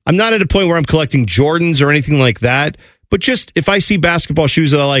not at a point where I'm collecting Jordans or anything like that. But just if I see basketball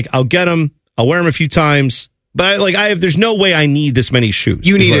shoes that I like, I'll get them. I'll wear them a few times. But there's no way I need this many shoes.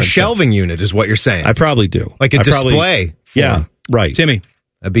 You need a shelving unit, is what you're saying. I probably do. Like a display. Yeah, right. Timmy,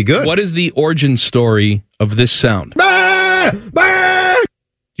 that'd be good. What is the origin story of this sound?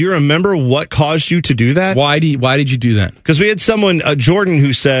 Do you remember what caused you to do that? Why did you do that? Because we had someone, Jordan,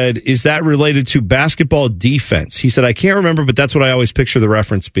 who said, is that related to basketball defense? He said, I can't remember, but that's what I always picture the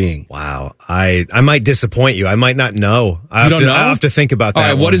reference being. Wow. I might disappoint you. I might not know. I'll have to think about that. All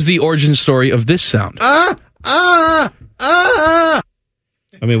right, what is the origin story of this sound? I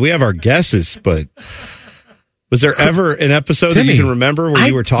mean, we have our guesses, but was there ever an episode Timmy, that you can remember where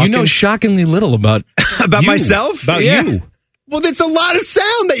you were talking? You know shockingly little about myself? About you. Well, that's a lot of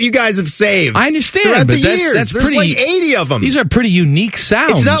sound that you guys have saved. I understand, throughout but the years. There's pretty, like 80 of them. These are pretty unique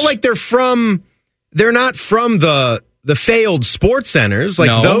sounds. It's not like they're not from the failed sports centers.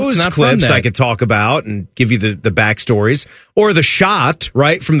 Like those clips I could talk about and give you the backstories. Or the shot,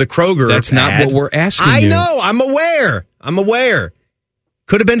 right, from the Kroger That's not ad. what we're asking I you. know. I'm aware.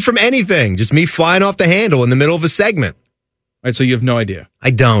 Could have been from anything. Just me flying off the handle in the middle of a segment. All right, so you have no idea.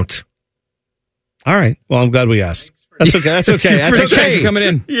 I don't. All right. Well, I'm glad we asked. That's okay. That's okay. That's Thanks okay. for coming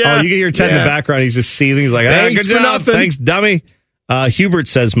in. Yeah. Oh, you get your 10 in the background. He's just seething. He's like, Thanks good for job. nothing. Thanks, dummy. Hubert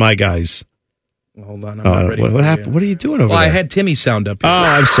says, my guys. Well, hold on. I'm not ready. What happened? What are you doing over there? I had Timmy sound up here. Oh,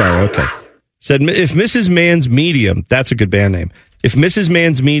 I'm sorry. Okay. Said, if Mrs. Mann's Medium, that's a good band name. If Mrs.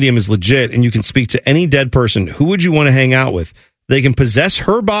 Mann's Medium is legit and you can speak to any dead person, who would you want to hang out with? They can possess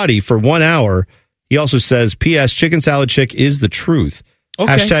her body for 1 hour. He also says, P.S. Chicken Salad Chick is the truth.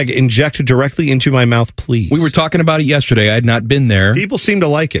 Okay. Hashtag inject directly into my mouth, please. We were talking about it yesterday. I had not been there. People seem to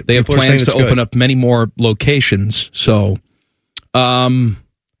like it. They have People are plans saying to it's open good. up many more locations. So, I'd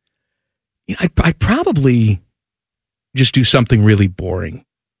probably just do something really boring.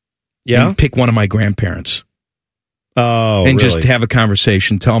 Yeah? And pick one of my grandparents. Oh, and really? just have a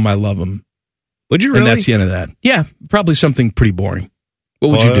conversation, tell them I love them. Would you really? And that's the end of that. Yeah, probably something pretty boring.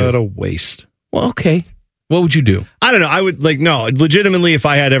 What would you do? What a waste. Well, okay. What would you do? I don't know. I would legitimately, if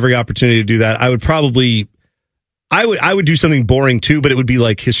I had every opportunity to do that, I would probably, I would do something boring too, but it would be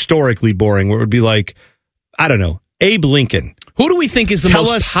like historically boring, where it would be like, I don't know, Abe Lincoln. Who do we think is the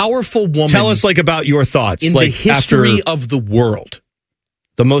most powerful woman? Tell us like about your thoughts. In like the history of the world.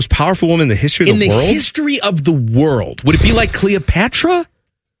 The most powerful woman in the history of the world? In the history of the world. Would it be like Cleopatra?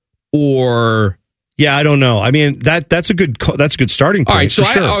 Or... Yeah, I don't know. I mean, that's a good starting point. All right, so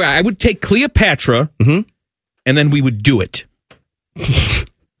sure. I would take Cleopatra, and then we would do it. I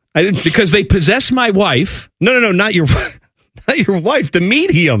didn't because they possess my wife. No, not your wife. The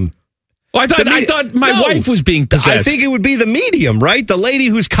medium. Oh, I thought my wife was being possessed. I think it would be the medium, right? The lady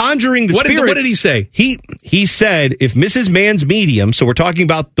who's conjuring the spirit. What did he say? He said, if Mrs. Mann's medium, so we're talking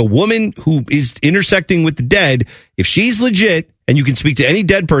about the woman who is intersecting with the dead, if she's legit and you can speak to any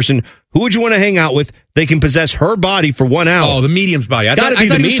dead person, who would you want to hang out with? They can possess her body for 1 hour. Oh, the medium's body. I thought he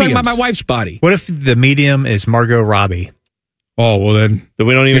was talking about my wife's body. What if the medium is Margot Robbie? Oh, well then.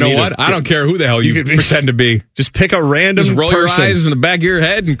 We don't even you know what? I don't care who the hell you could pretend to be. Just pick a random Just roll person. your eyes in the back of your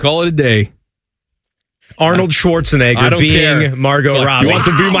head and call it a day. Arnold Schwarzenegger being care. Margot Robbie. You want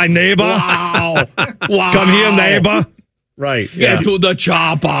to be my neighbor? Wow. Come here, neighbor. Right. Get to the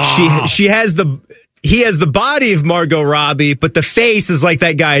chopper. He has the body of Margot Robbie, but the face is like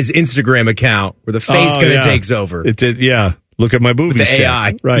that guy's Instagram account where the face kind of takes over. It did, yeah. Look at my boobies. The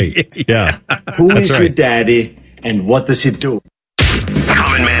AI. Right. Yeah. Who is your daddy and what does he do?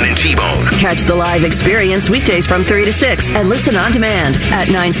 Common Man and T-Bone. Catch the live experience weekdays from 3 to 6 and listen on demand at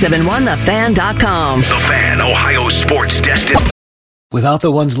 971thefan.com. The Fan, Ohio sports destination. Without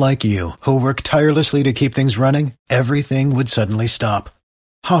the ones like you, who work tirelessly to keep things running, everything would suddenly stop.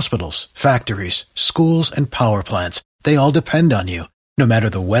 Hospitals, factories, schools, and power plants, they all depend on you. No matter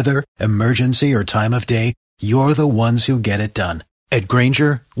the weather, emergency, or time of day, you're the ones who get it done. At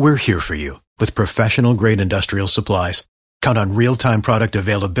Grainger, we're here for you with professional-grade industrial supplies. Count on real-time product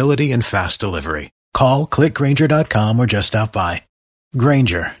availability and fast delivery. Call, clickgrainger.com, or just stop by.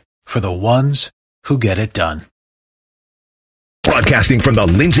 Grainger, for the ones who get it done. Broadcasting from the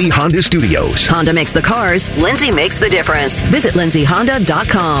Lindsay Honda Studios. Honda makes the cars, Lindsay makes the difference. Visit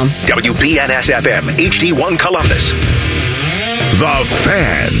lindsayhonda.com. WBNS-FM, HD1 Columbus. The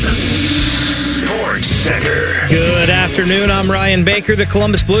Fan. Sports Center. Good afternoon. I'm Ryan Baker. The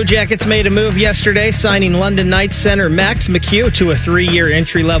Columbus Blue Jackets made a move yesterday, signing London Knights center Max McHugh to a 3-year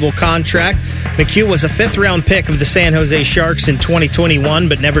entry-level contract. McHugh was a 5th-round pick of the San Jose Sharks in 2021,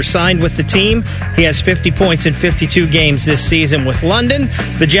 but never signed with the team. He has 50 points in 52 games this season with London.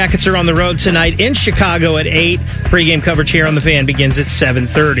 The Jackets are on the road tonight in Chicago at 8. Pre-game coverage here on The Fan begins at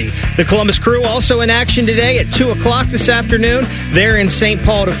 7:30. The Columbus Crew also in action today at 2 o'clock this afternoon. They're in St.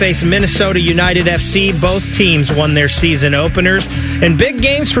 Paul to face Minnesota United FC. Both teams won their season openers. And big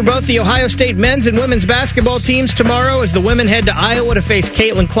games for both the Ohio State men's and women's basketball teams tomorrow as the women head to Iowa to face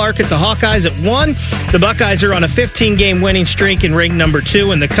Caitlin Clark at the Hawkeyes at 1. The Buckeyes are on a 15-game winning streak and ranked number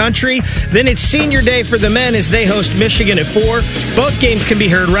 2 in the country. Then it's senior day for the men as they host Michigan at 4. Both games can be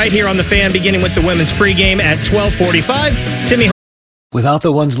heard right here on The Fan, beginning with the women's pregame at 12:45. Timmy. Without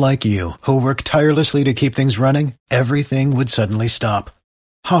the ones like you, who work tirelessly to keep things running, everything would suddenly stop.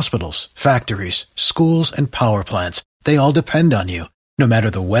 Hospitals, factories, schools, and power plants, they all depend on you. No matter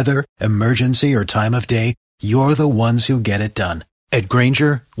the weather, emergency, or time of day, you're the ones who get it done. At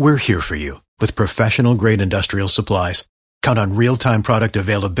Grainger, we're here for you with professional-grade industrial supplies. Count on real-time product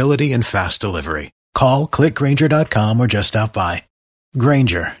availability and fast delivery. Call, clickgrainger.com, or just stop by.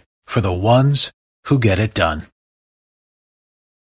 Grainger, for the ones who get it done.